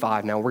 4 through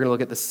 5 now. We're going to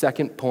look at the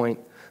second point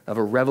of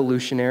a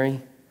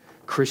revolutionary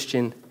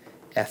Christian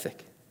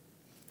ethic.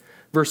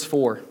 Verse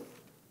 4,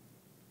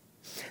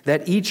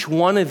 that each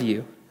one of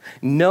you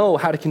know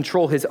how to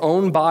control his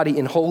own body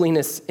in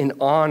holiness and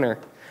honor,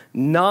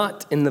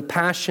 not in the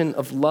passion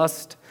of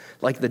lust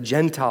like the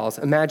Gentiles.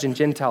 Imagine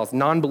Gentiles,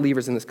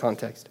 non-believers in this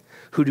context,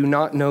 who do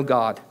not know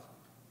God.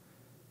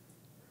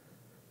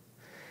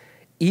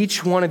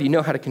 Each one of you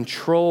know how to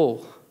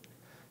control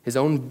his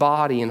own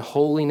body in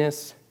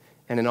holiness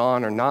and in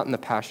honor, not in the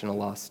passion of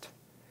lust,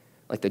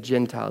 like the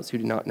Gentiles who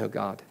do not know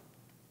God.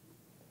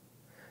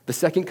 The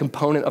second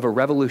component of a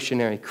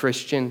revolutionary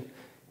Christian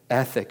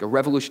ethic, a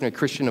revolutionary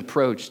Christian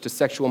approach to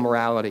sexual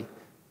morality,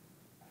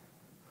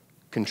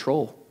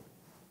 control.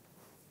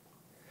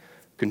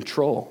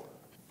 Control.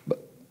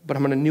 But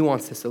I'm going to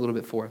nuance this a little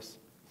bit for us.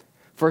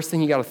 First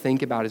thing you got to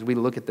think about as we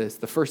look at this,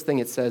 the first thing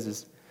it says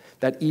is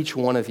that each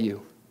one of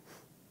you.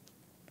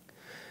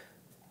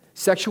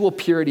 Sexual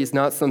purity is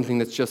not something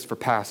that's just for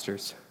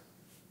pastors.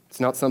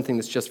 It's not something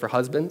that's just for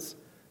husbands.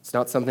 It's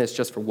not something that's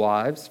just for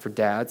wives, for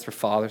dads, for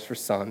fathers, for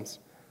sons.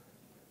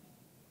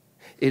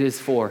 It is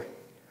for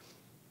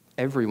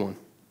everyone.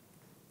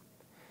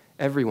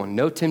 Everyone.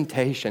 No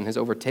temptation has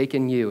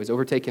overtaken you, has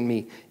overtaken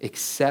me,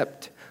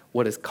 except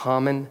what is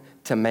common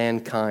to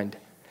mankind.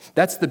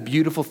 That's the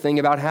beautiful thing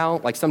about how,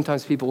 like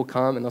sometimes people will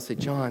come and they'll say,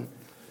 John,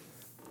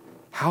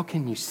 how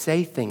can you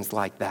say things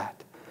like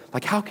that?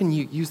 Like, how can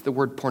you use the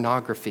word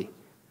pornography?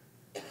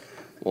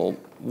 Well,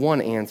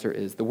 one answer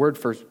is the word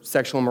for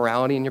sexual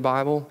immorality in your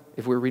Bible,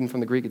 if we're reading from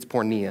the Greek, it's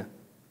porneia,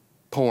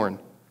 porn.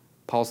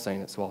 Paul's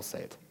saying it, so I'll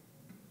say it,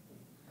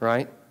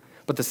 right?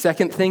 But the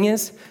second thing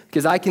is,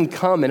 because I can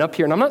come and up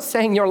here, and I'm not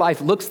saying your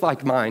life looks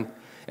like mine,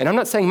 and I'm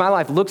not saying my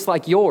life looks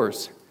like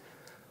yours,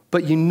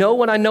 but you know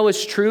what I know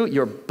is true?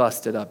 You're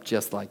busted up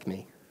just like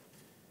me.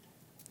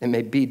 It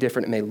may be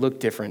different, it may look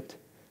different,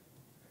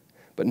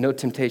 but no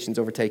temptation's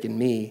overtaken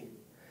me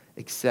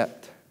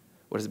except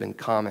what has been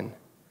common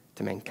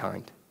to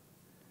mankind.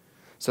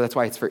 So that's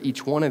why it's for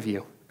each one of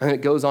you. And it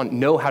goes on,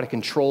 know how to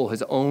control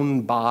his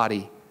own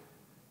body.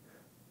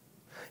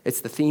 It's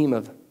the theme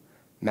of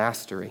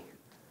mastery.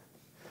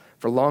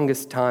 For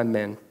longest time,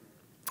 men,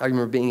 I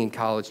remember being in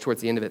college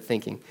towards the end of it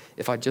thinking,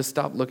 if I just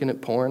stop looking at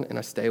porn and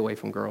I stay away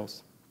from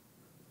girls,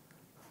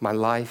 my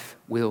life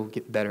will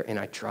get better. And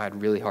I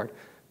tried really hard.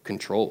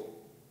 Control.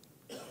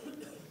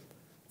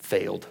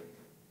 Failed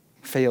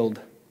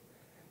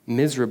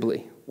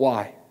miserably.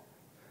 Why?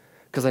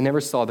 Because I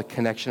never saw the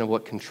connection of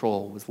what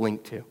control was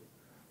linked to.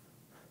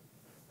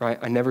 Right?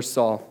 I never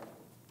saw.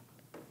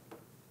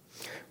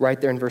 Right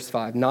there in verse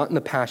 5, not in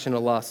the passion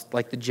of lust,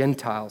 like the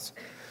Gentiles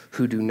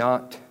who do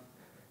not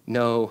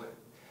know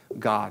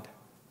God.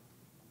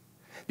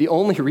 The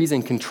only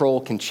reason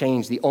control can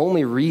change, the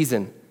only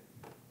reason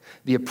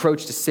the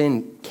approach to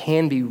sin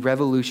can be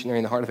revolutionary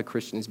in the heart of a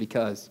Christian is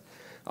because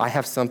I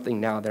have something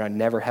now that I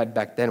never had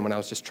back then when I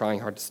was just trying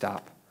hard to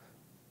stop.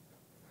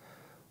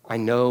 I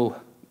know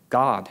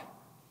God.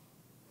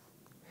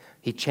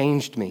 He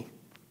changed me.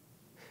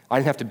 I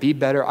didn't have to be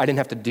better. I didn't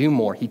have to do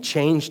more. He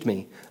changed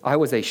me. I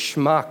was a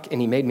schmuck,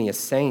 and he made me a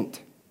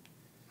saint.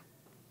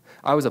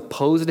 I was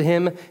opposed to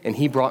him, and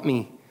he brought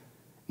me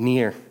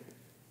near.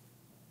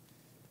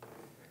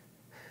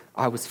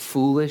 I was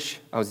foolish,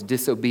 I was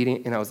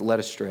disobedient, and I was led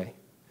astray.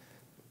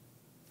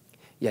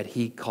 Yet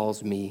he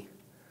calls me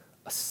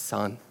a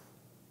son.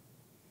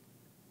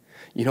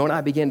 You know what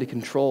I began to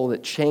control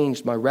that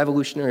changed my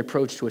revolutionary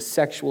approach to a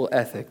sexual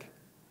ethic?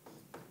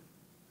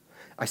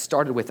 I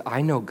started with,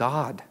 I know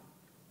God.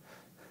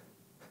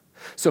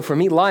 So for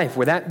me, life,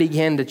 where that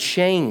began to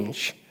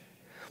change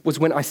was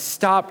when I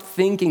stopped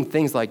thinking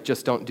things like,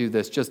 just don't do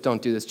this, just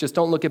don't do this, just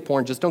don't look at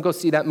porn, just don't go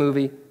see that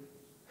movie,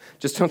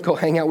 just don't go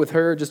hang out with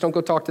her, just don't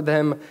go talk to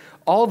them.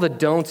 All the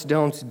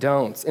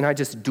don'ts. And I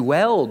just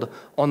dwelled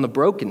on the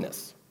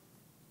brokenness.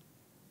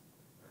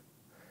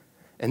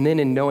 And then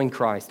in knowing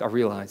Christ, I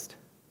realized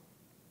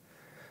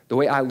the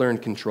way I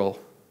learned control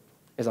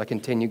is I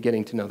continue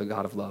getting to know the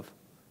God of love.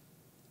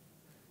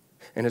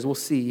 And as we'll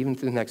see, even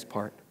through the next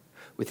part,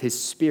 with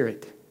his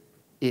Spirit,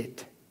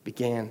 it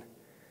began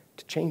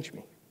to change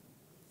me.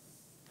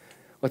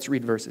 Let's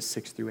read verses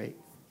 6 through 8.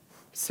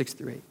 6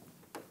 through 8.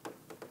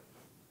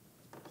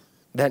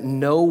 That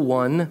no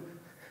one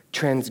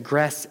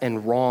transgress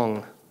and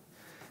wrong.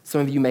 Some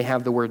of you may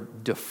have the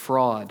word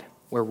defraud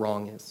where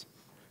wrong is.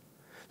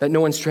 That no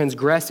one's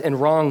transgress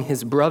and wrong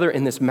his brother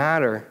in this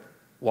matter.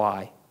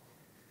 Why?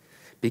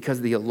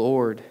 Because the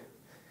Lord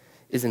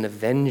is an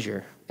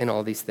avenger in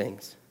all these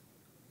things.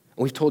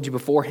 We've told you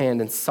beforehand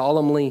and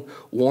solemnly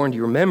warned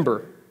you.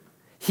 Remember,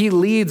 he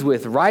leads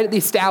with, right at the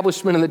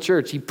establishment of the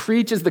church, he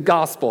preaches the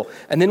gospel.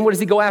 And then what does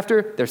he go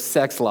after? Their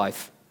sex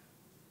life.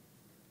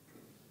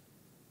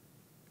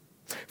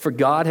 For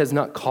God has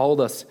not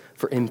called us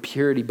for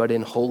impurity, but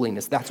in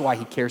holiness. That's why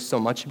he cares so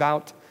much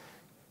about.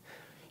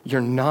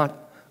 You're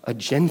not a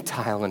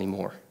Gentile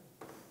anymore.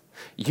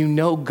 You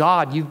know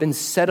God. You've been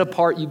set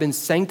apart. You've been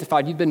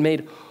sanctified. You've been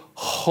made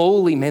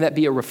holy. May that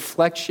be a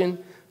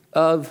reflection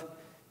of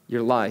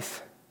your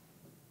life.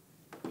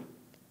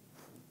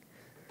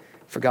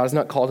 For God has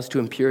not called us to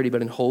impurity,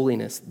 but in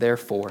holiness.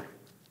 Therefore,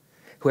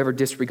 whoever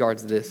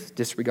disregards this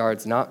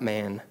disregards not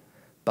man,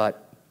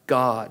 but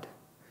God,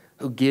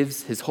 who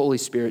gives his Holy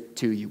Spirit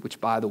to you,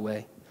 which, by the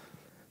way,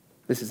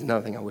 this is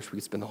another thing I wish we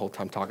could spend the whole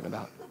time talking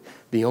about.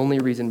 The only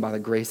reason, by the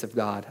grace of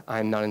God, I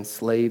am not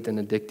enslaved and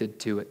addicted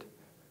to it,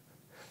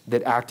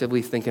 that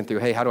actively thinking through,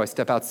 hey, how do I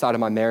step outside of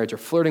my marriage, or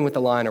flirting with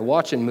the line, or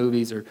watching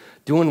movies, or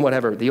doing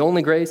whatever. The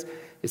only grace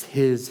is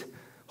his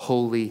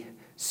Holy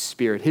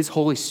Spirit. His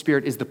Holy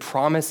Spirit is the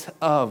promise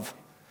of,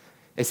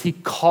 as he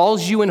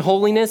calls you in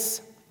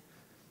holiness,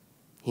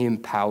 he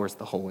empowers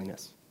the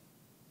holiness.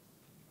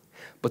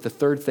 But the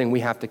third thing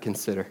we have to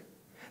consider,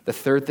 the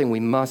third thing we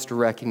must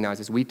recognize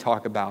as we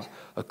talk about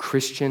a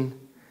Christian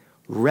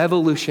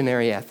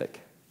revolutionary ethic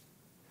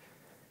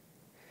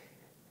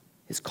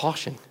is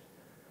caution.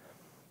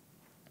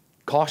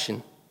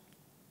 Caution.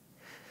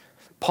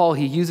 Paul,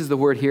 he uses the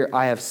word here,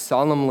 I have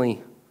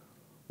solemnly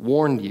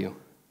warned you.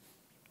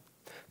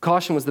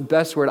 Caution was the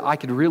best word I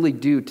could really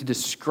do to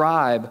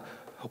describe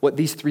what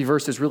these three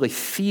verses really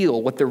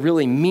feel, what they're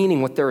really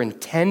meaning, what they're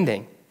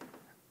intending.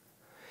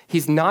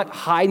 He's not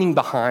hiding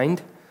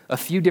behind a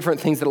few different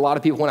things that a lot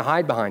of people want to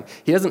hide behind.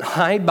 He doesn't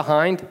hide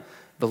behind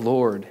the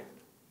Lord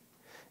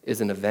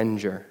is an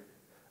avenger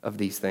of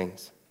these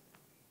things.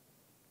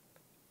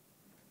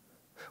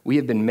 We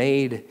have been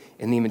made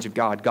in the image of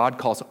God. God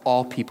calls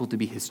all people to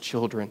be his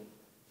children.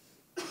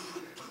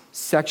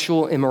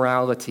 Sexual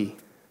immorality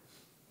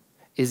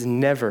is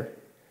never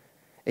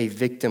a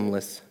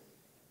victimless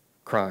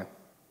crime.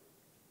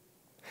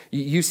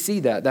 You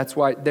see that. That's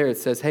why there it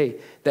says, hey,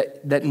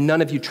 that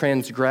none of you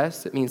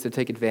transgress. It means to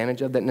take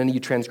advantage of, that none of you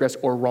transgress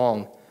or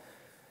wrong,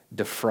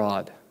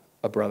 defraud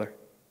a brother.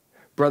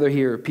 Brother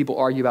here, people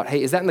argue about,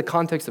 hey, is that in the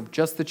context of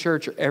just the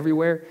church or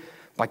everywhere?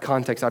 By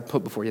context, I'd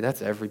put before you,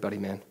 that's everybody,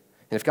 man.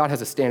 And if God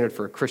has a standard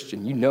for a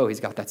Christian, you know he's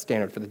got that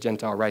standard for the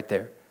Gentile right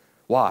there.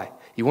 Why?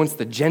 He wants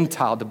the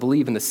Gentile to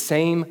believe in the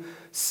same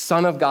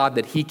Son of God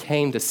that he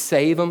came to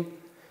save him,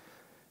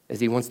 as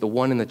he wants the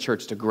one in the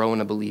church to grow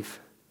in a belief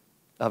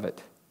of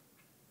it.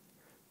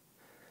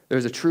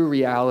 There's a true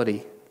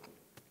reality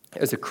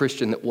as a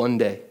Christian that one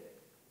day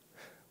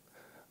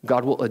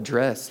God will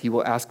address, he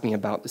will ask me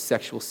about the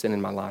sexual sin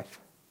in my life.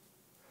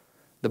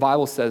 The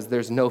Bible says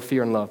there's no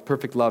fear in love.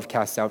 Perfect love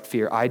casts out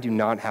fear. I do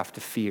not have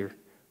to fear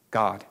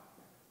God.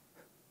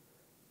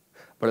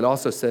 But it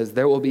also says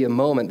there will be a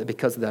moment that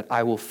because of that,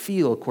 I will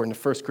feel, according to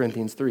 1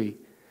 Corinthians 3,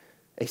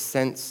 a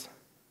sense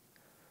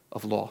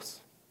of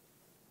loss.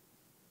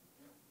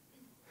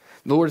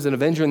 The Lord is an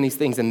avenger in these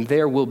things, and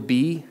there will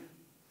be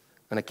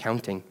an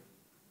accounting,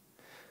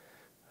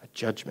 a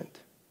judgment.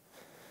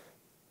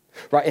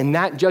 Right? And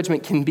that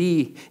judgment can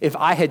be, if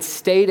I had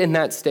stayed in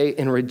that state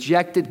and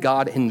rejected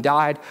God and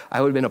died,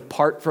 I would have been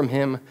apart from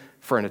him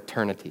for an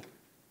eternity.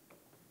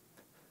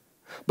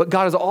 But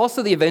God is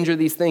also the avenger of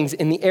these things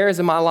in the areas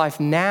of my life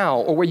now,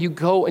 or where you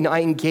go and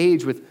I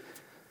engage with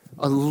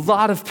a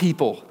lot of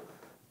people,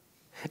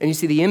 and you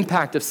see the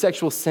impact of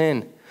sexual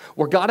sin,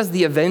 where God is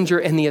the avenger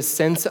in the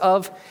sense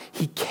of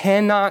he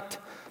cannot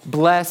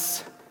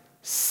bless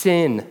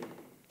sin.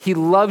 He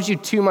loves you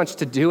too much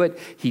to do it.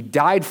 He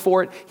died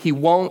for it. He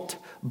won't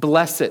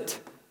bless it.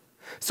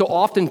 So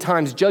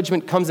oftentimes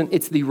judgment comes and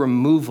it's the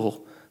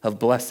removal of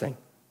blessing.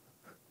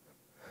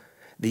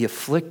 The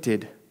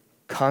afflicted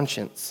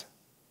conscience.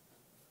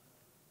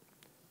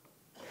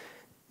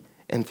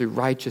 And through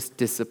righteous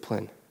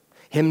discipline.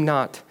 Him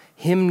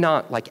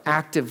not like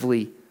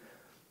actively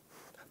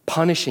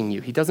punishing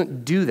you. He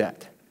doesn't do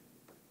that.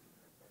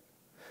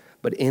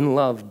 But in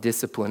love,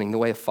 disciplining the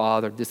way a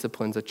father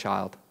disciplines a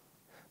child.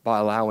 By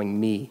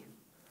allowing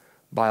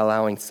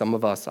some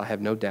of us, I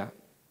have no doubt,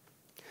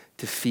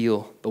 to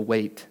feel the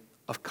weight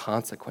of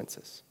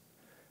consequences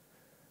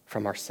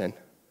from our sin.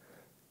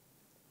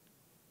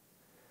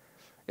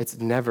 It's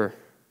never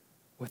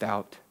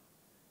without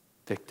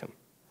victim.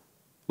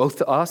 Both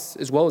to us,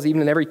 as well as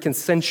even in every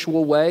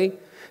consensual way.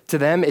 To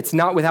them, it's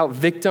not without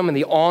victim. In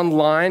the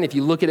online, if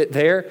you look at it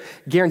there,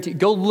 guarantee,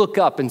 go look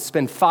up and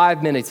spend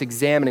 5 minutes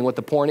examining what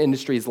the porn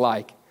industry is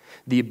like.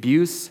 The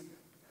abuse,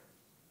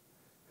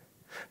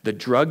 the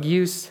drug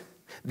use,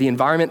 the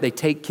environment they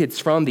take kids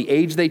from, the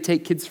age they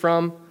take kids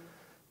from.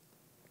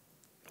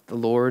 The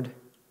Lord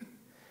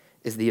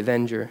is the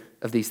avenger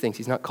of these things.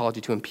 He's not called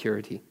you to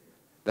impurity.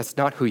 That's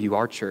not who you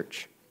are,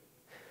 church.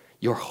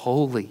 You're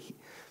holy.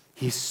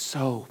 He's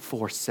so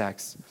for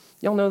sex.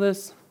 Y'all know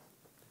this?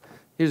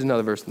 Here's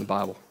another verse in the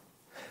Bible.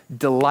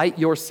 Delight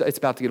yourself. It's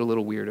about to get a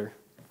little weirder.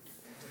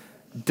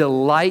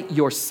 Delight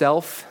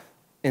yourself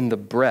in the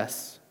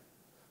breasts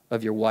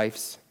of your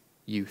wife's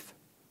youth.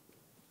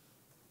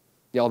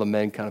 All the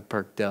men kind of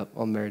perked up,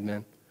 all the married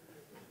men.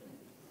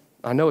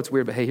 I know it's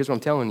weird, but hey, here's what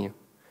I'm telling you.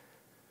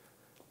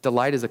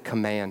 Delight is a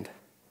command.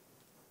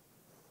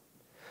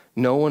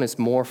 No one is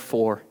more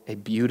for a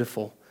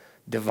beautiful,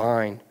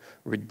 divine,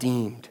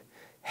 redeemed,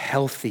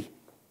 healthy,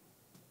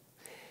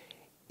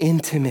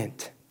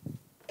 intimate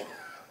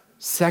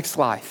sex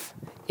life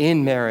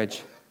in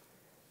marriage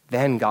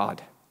than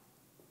God?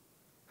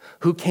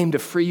 Who came to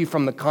free you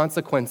from the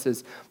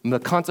consequences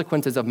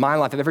of my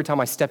life, of every time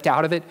I stepped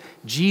out of it?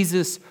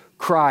 Jesus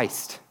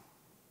Christ.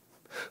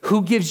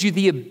 Who gives you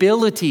the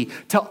ability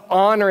to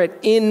honor it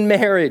in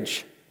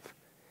marriage?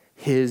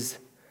 His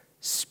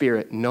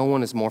Spirit. No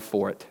one is more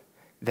for it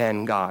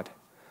than God.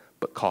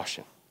 But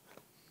caution.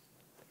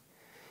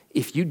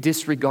 If you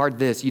disregard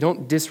this, you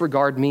don't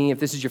disregard me. If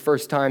this is your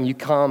first time, you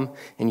come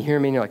and you hear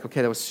me and you're like,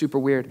 okay, that was super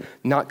weird,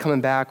 not coming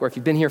back. Or if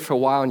you've been here for a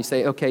while and you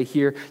say, okay,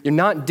 here, you're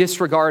not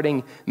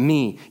disregarding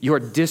me.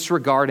 You're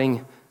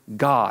disregarding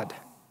God.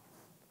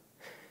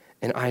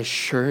 And I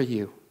assure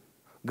you,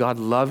 God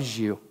loves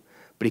you,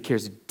 but he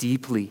cares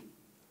deeply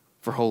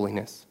for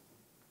holiness.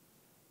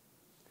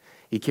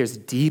 He cares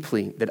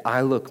deeply that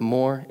I look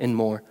more and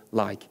more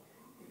like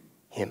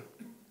him.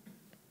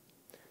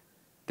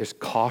 There's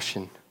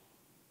caution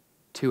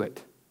to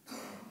it.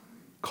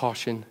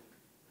 Caution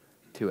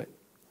to it.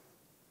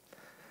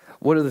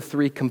 What are the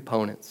three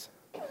components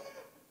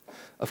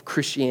of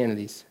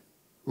Christianity's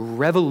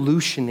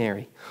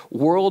revolutionary,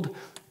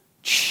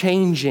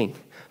 world-changing,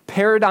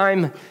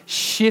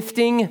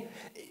 paradigm-shifting?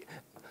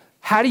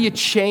 How do you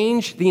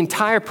change the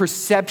entire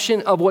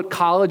perception of what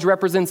college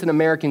represents in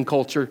American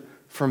culture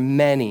for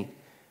many?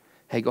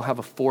 Hey, go have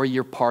a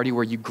 4-year party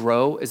where you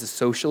grow as a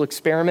social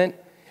experiment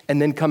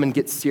and then come and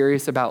get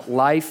serious about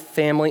life,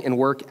 family, and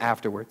work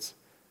afterwards.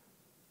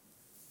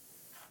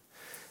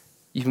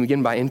 You can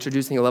begin by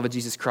introducing the love of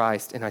Jesus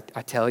Christ, and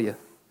I tell them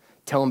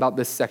about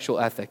this sexual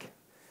ethic.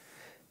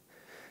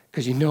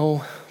 Because you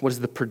know what is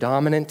the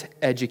predominant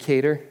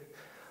educator?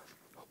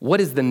 What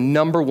is the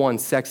number one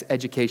sex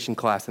education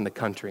class in the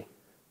country?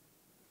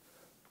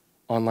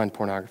 Online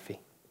pornography.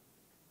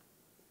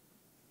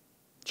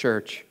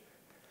 Church.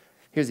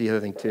 Here's the other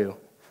thing too.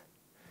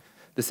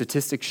 The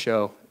statistics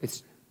show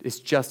it's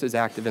just as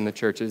active in the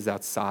church as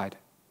outside.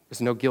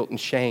 There's no guilt and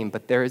shame,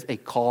 but there is a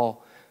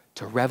call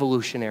to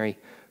revolutionary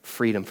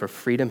freedom. For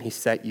freedom, he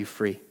set you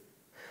free.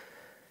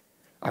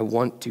 I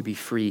want to be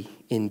free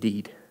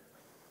indeed.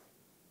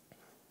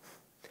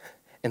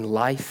 And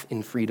life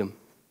in freedom,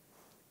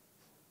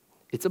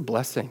 it's a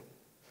blessing.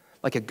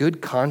 Like a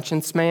good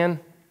conscience, man,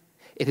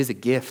 it is a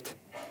gift.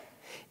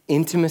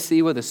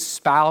 Intimacy with a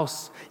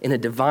spouse in a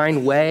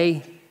divine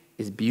way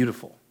is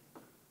beautiful.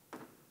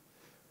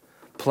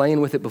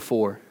 Playing with it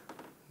before,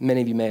 many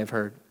of you may have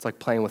heard, it's like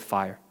playing with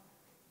fire.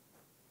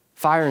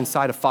 Fire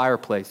inside a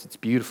fireplace, it's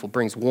beautiful,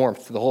 brings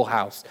warmth to the whole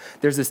house.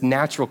 There's this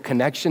natural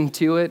connection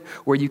to it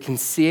where you can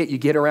see it, you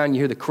get around,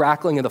 you hear the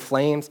crackling of the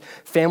flames,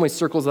 family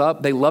circles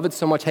up, they love it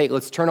so much, hey,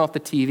 let's turn off the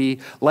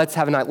TV, let's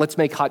have a night, let's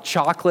make hot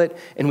chocolate,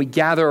 and we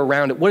gather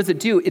around it. What does it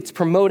do? It's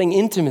promoting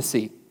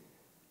intimacy.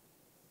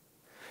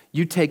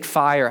 You take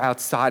fire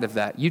outside of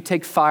that. You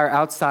take fire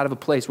outside of a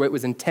place where it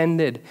was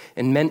intended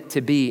and meant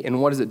to be,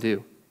 and what does it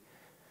do?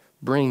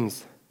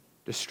 Brings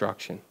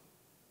destruction.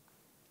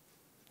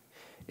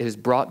 It has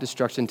brought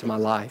destruction to my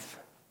life.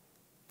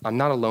 I'm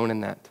not alone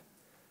in that.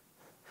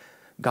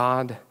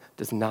 God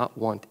does not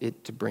want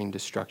it to bring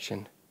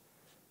destruction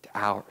to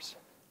ours.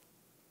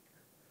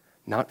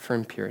 Not for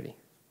impurity,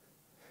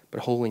 but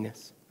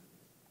holiness.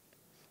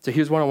 So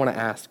here's what I want to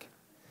ask.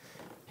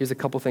 Here's a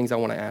couple things I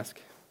want to ask,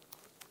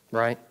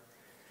 right?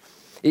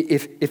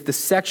 If the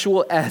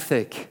sexual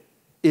ethic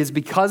is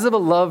because of a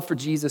love for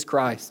Jesus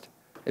Christ,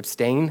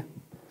 abstain.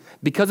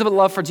 Because of a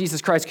love for Jesus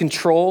Christ,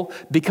 control.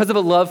 Because of a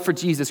love for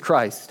Jesus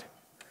Christ,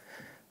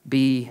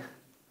 be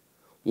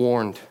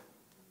warned.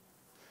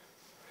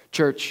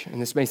 Church, and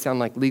this may sound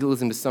like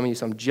legalism to some of you,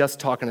 so I'm just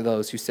talking to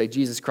those who say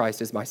Jesus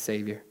Christ is my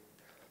Savior.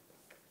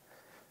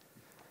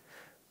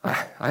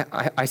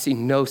 I see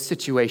no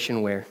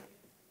situation where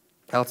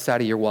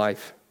outside of your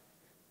wife,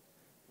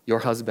 your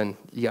husband,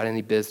 you got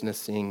any business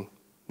seeing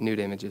nude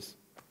images.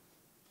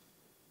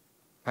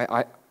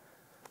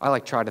 I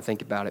like try to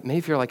think about it. Maybe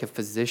if you're like a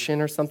physician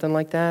or something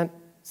like that,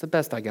 it's the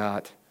best I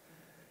got,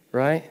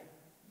 right?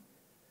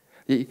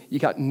 You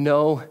got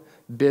no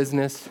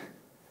business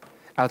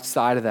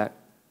outside of that.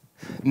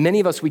 Many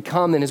of us, we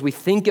come and as we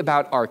think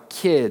about our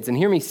kids, and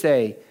hear me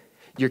say,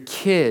 your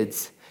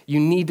kids, you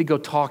need to go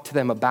talk to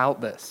them about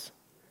this.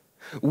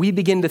 We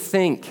begin to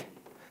think,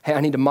 hey,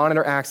 I need to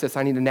monitor access.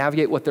 I need to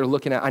navigate what they're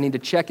looking at. I need to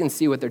check and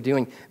see what they're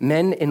doing.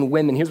 Men and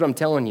women, here's what I'm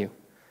telling you.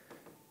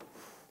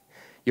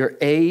 Your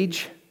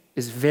age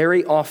is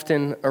very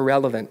often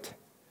irrelevant.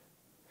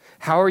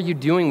 How are you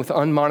doing with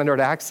unmonitored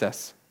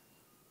access?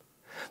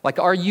 Like,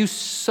 are you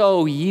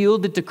so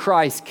yielded to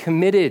Christ,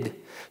 committed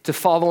to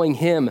following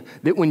him,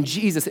 that when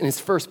Jesus, in his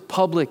first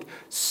public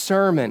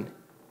sermon,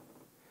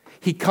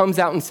 he comes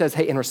out and says,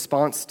 hey, in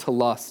response to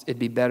lust, it'd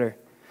be better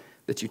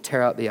that you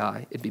tear out the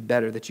eye. It'd be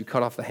better that you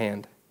cut off the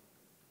hand.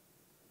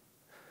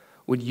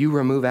 Would you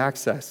remove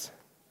access?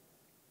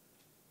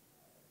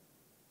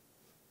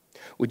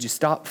 Would you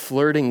stop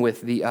flirting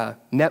with the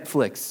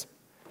Netflix?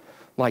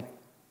 Like,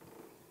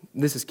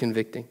 this is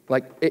convicting.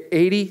 Like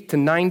 80 to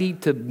 90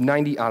 to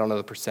 90, I don't know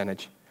the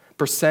percentage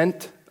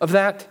 90% of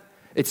that,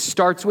 it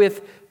starts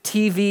with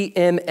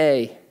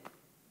TVMA.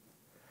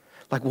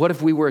 Like, what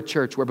if we were a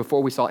church where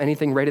before we saw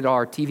anything rated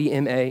R,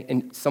 TVMA,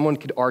 and someone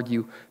could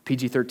argue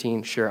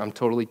PG-13? Sure, I'm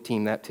totally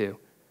team that too.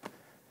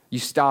 You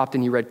stopped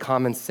and you read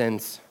Common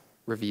Sense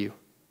review.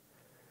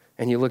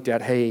 And you looked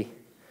at, hey,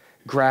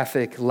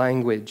 graphic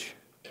language,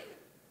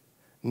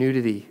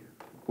 nudity,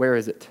 where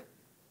is it?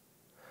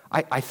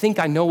 I think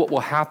I know what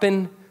will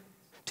happen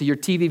to your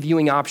TV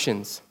viewing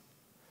options.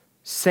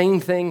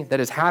 Same thing that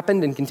has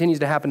happened and continues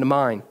to happen to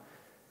mine.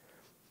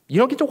 You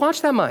don't get to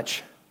watch that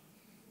much.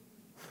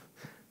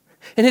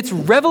 And it's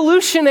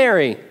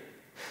revolutionary.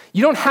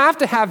 You don't have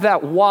to have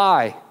that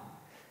why.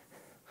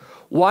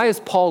 Why is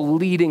Paul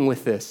leading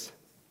with this?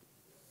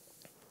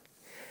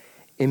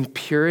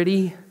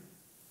 Impurity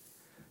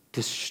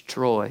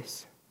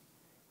destroys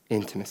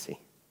intimacy.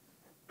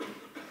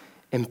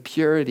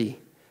 Impurity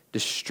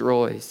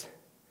destroys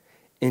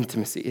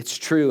intimacy. It's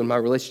true in my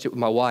relationship with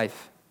my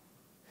wife.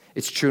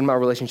 It's true in my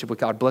relationship with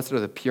God. Blessed are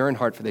the pure in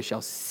heart, for they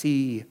shall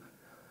see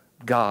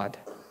God.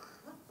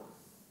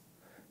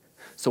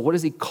 So what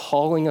is he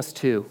calling us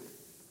to?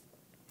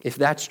 If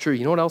that's true,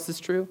 you know what else is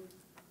true?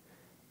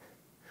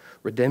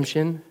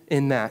 Redemption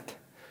in that.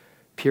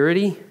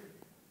 Purity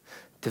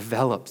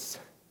develops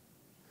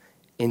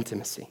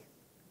intimacy.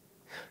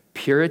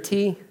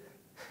 Purity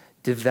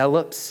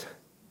develops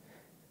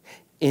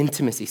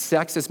intimacy.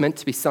 Sex is meant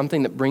to be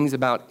something that brings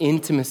about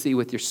intimacy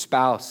with your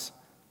spouse.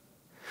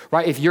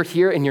 Right? If you're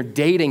here and you're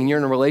dating and you're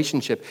in a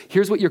relationship,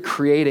 here's what you're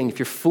creating. If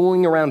you're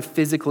fooling around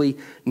physically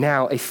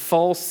now, a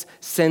false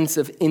sense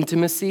of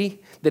intimacy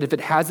that if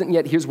it hasn't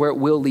yet, here's where it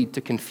will lead: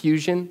 to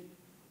confusion,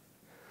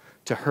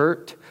 to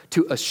hurt,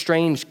 to a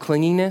strange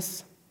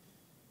clinginess,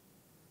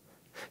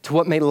 to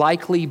what may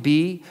likely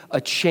be a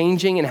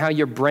changing in how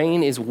your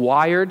brain is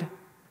wired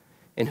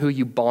and who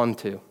you bond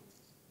to.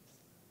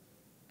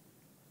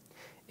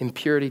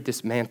 Impurity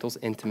dismantles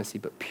intimacy,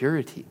 but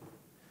purity,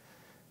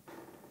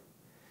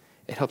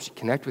 it helps you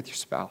connect with your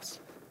spouse.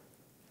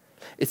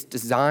 It's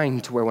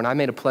designed to where when I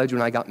made a pledge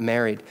when I got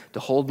married to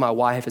hold my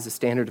wife as a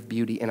standard of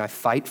beauty, and I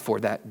fight for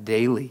that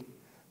daily.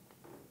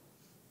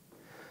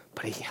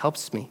 But he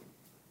helps me.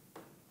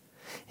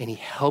 And he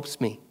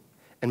helps me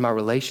in my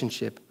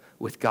relationship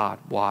with God.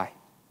 Why?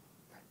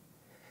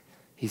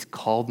 He's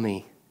called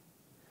me.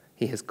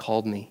 He has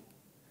called me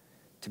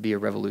to be a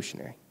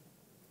revolutionary.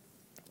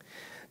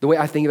 The way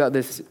I think about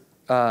this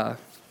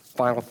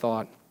final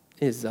thought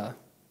is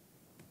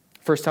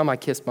first time I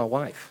kissed my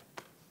wife,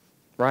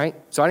 right?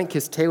 So I didn't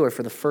kiss Taylor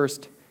for the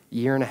first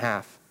year and a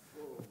half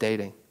of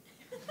dating.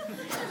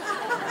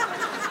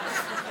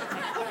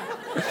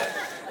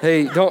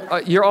 Hey,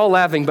 don't, you're all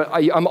laughing, but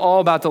I'm all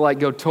about to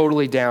go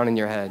totally down in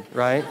your head,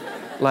 right?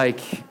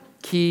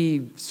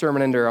 Key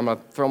sermon ender, I'm going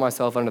to throw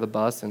myself under the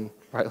bus, and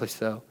rightly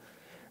so.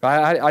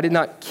 I did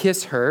not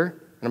kiss her,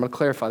 and I'm going to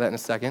clarify that in a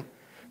second,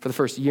 for the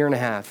first year and a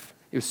half.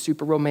 It was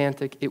super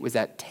romantic. It was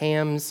at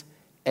Tam's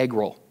Egg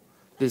Roll,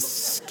 this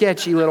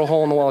sketchy little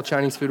hole-in-the-wall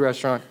Chinese food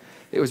restaurant.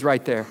 It was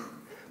right there.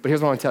 But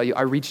here's what I want to tell you.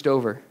 I reached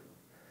over.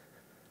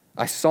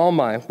 I saw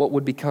what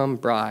would become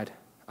bride.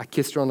 I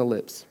kissed her on the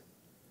lips.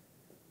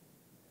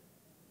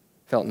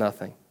 Felt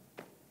nothing.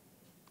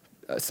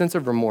 A sense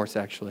of remorse,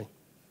 actually.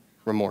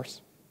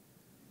 Remorse.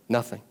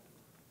 Nothing.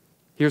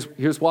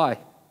 Here's why.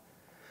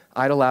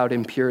 I'd allowed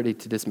impurity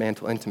to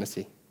dismantle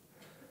intimacy.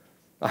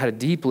 I had a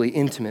deeply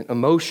intimate,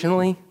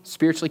 emotionally,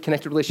 spiritually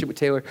connected relationship with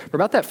Taylor for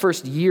about that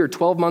first year,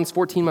 12 months,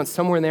 14 months,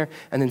 somewhere in there,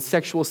 and then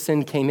sexual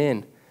sin came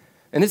in.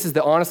 And this is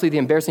honestly the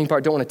embarrassing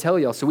part I don't want to tell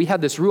y'all. So we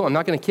had this rule: I'm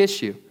not going to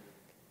kiss you.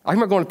 I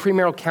remember going to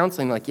premarital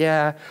counseling,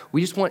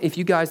 we just want, if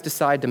you guys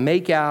decide to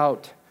make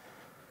out,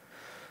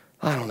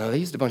 I don't know, they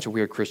used a bunch of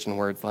weird Christian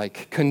words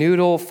like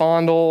canoodle,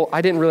 fondle.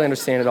 I didn't really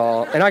understand it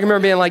all. And I can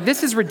remember being like,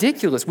 this is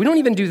ridiculous. We don't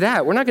even do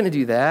that. We're not going to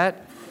do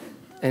that.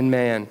 And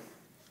man,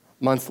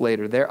 months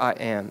later, there I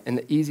am. And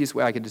the easiest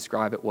way I could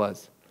describe it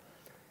was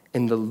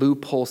in the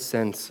loophole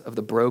sense of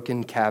the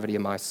broken cavity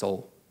of my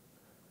soul.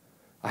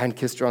 I hadn't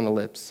kissed her on the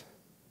lips,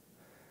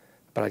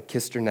 but I'd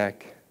kissed her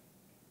neck,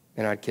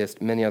 and I'd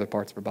kissed many other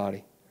parts of her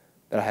body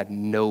that I had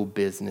no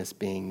business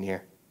being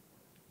near.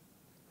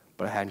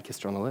 But I hadn't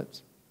kissed her on the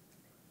lips.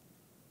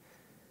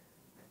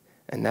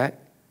 And that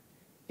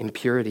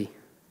impurity,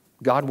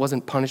 God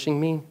wasn't punishing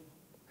me.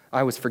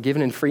 I was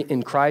forgiven and free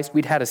in Christ.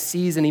 We'd had a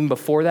season even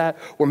before that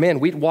where,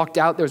 we'd walked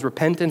out, there's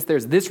repentance,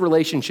 there's this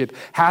relationship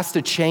has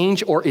to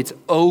change or it's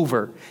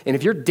over. And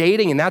if you're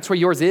dating and that's where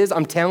yours is,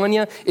 I'm telling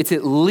you, it's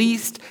at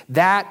least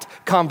that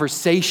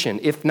conversation.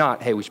 If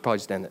not, hey, we should probably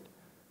just end it.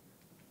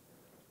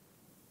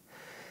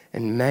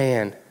 And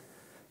man,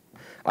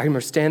 I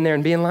remember standing there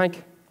and being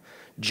like,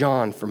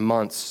 John for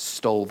months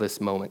stole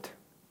this moment.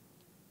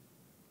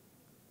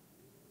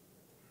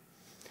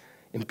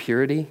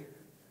 Impurity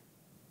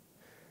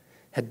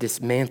had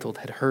dismantled,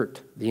 had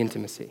hurt the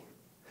intimacy.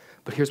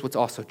 But here's what's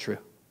also true.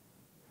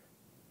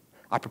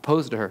 I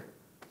proposed to her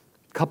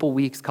a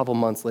couple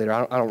months later.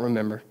 I don't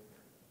remember.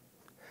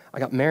 I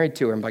got married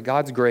to her, and by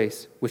God's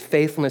grace, with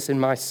faithfulness in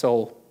my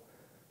soul,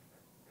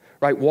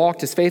 right?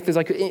 Walked as faithfully,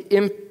 like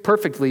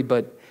imperfectly,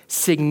 but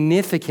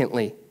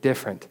significantly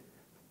different.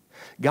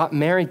 Got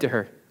married to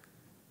her.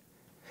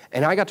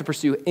 And I got to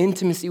pursue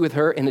intimacy with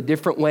her in a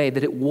different way,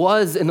 that it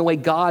was in the way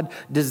God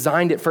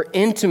designed it for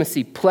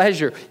intimacy,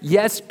 pleasure,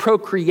 yes,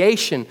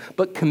 procreation,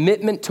 but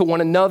commitment to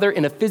one another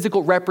in a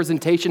physical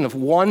representation of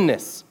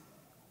oneness.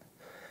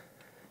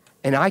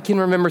 And I can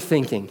remember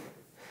thinking,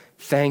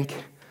 thank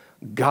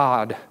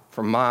God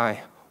for my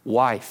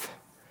wife.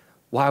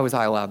 Why was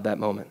I allowed that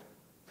moment?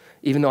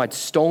 Even though I'd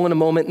stolen a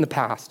moment in the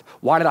past,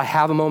 why did I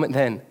have a moment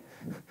then?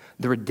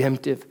 The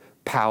redemptive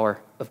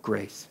power of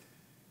grace.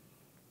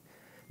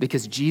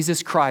 Because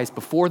Jesus Christ,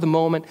 before the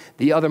moment,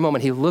 the other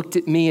moment, he looked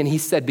at me and he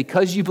said,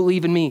 because you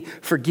believe in me,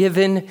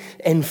 forgiven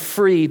and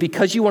free,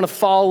 because you want to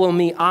follow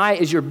me, I,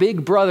 as your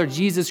big brother,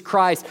 Jesus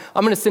Christ,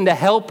 I'm going to send a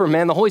helper,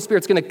 man. The Holy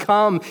Spirit's going to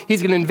come.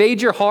 He's going to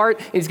invade your heart.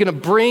 And he's going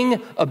to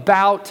bring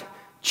about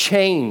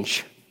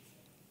change.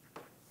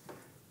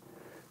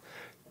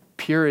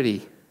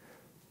 Purity.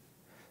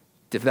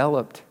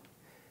 Developed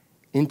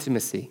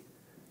intimacy.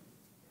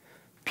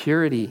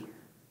 Purity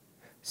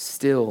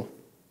still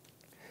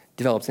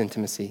develops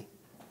intimacy.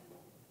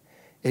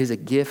 It is a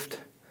gift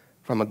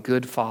from a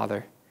good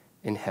Father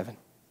in heaven.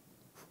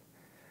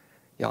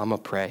 Y'all, I'm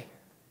going to pray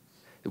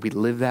that we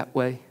live that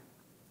way,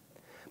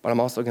 but I'm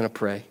also going to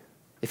pray.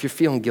 If you're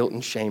feeling guilt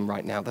and shame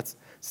right now, that's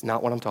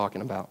not what I'm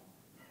talking about.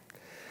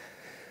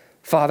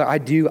 Father, I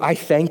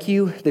thank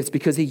you that it's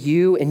because of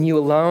you and you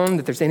alone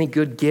that there's any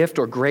good gift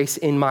or grace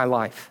in my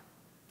life.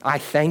 I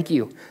thank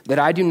you that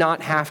I do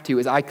not have to,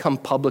 as I come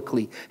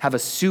publicly, have a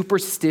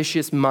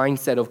superstitious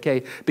mindset,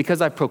 okay?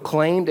 Because I've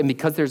proclaimed and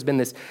because there's been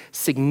this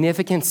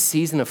significant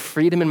season of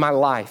freedom in my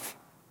life,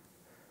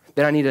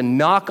 that I need to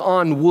knock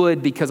on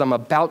wood because I'm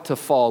about to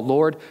fall.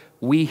 Lord,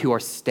 we who are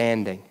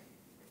standing,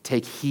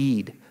 take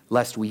heed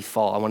lest we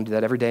fall. I want to do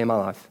that every day in my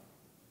life.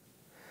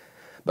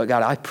 But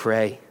God, I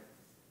pray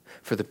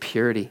for the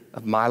purity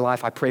of my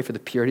life. I pray for the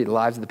purity of the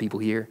lives of the people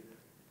here.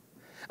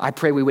 I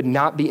pray we would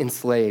not be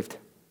enslaved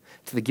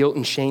to the guilt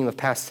and shame of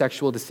past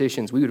sexual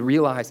decisions. We would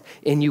realize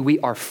in you we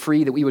are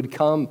free, that we would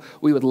come,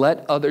 we would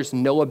let others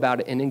know about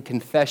it, and in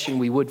confession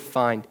we would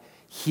find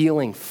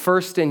healing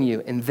first in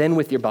you and then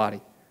with your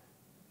body.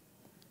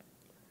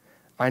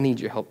 I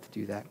need your help to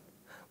do that.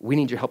 We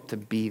need your help to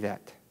be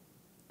that.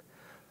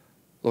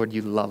 Lord,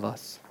 you love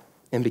us.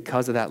 And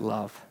because of that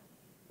love,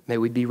 may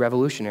we be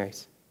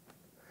revolutionaries.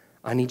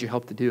 I need your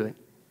help to do it.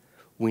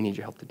 We need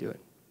your help to do it.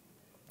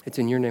 It's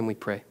in your name we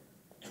pray.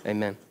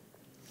 Amen.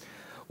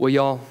 Well,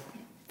 y'all,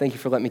 thank you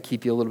for letting me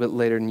keep you a little bit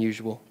later than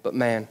usual. But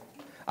man,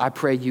 I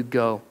pray you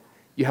go.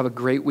 You have a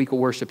great week of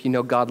worship. You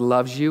know God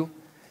loves you, and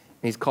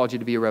he's called you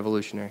to be a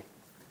revolutionary.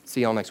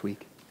 See y'all next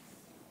week.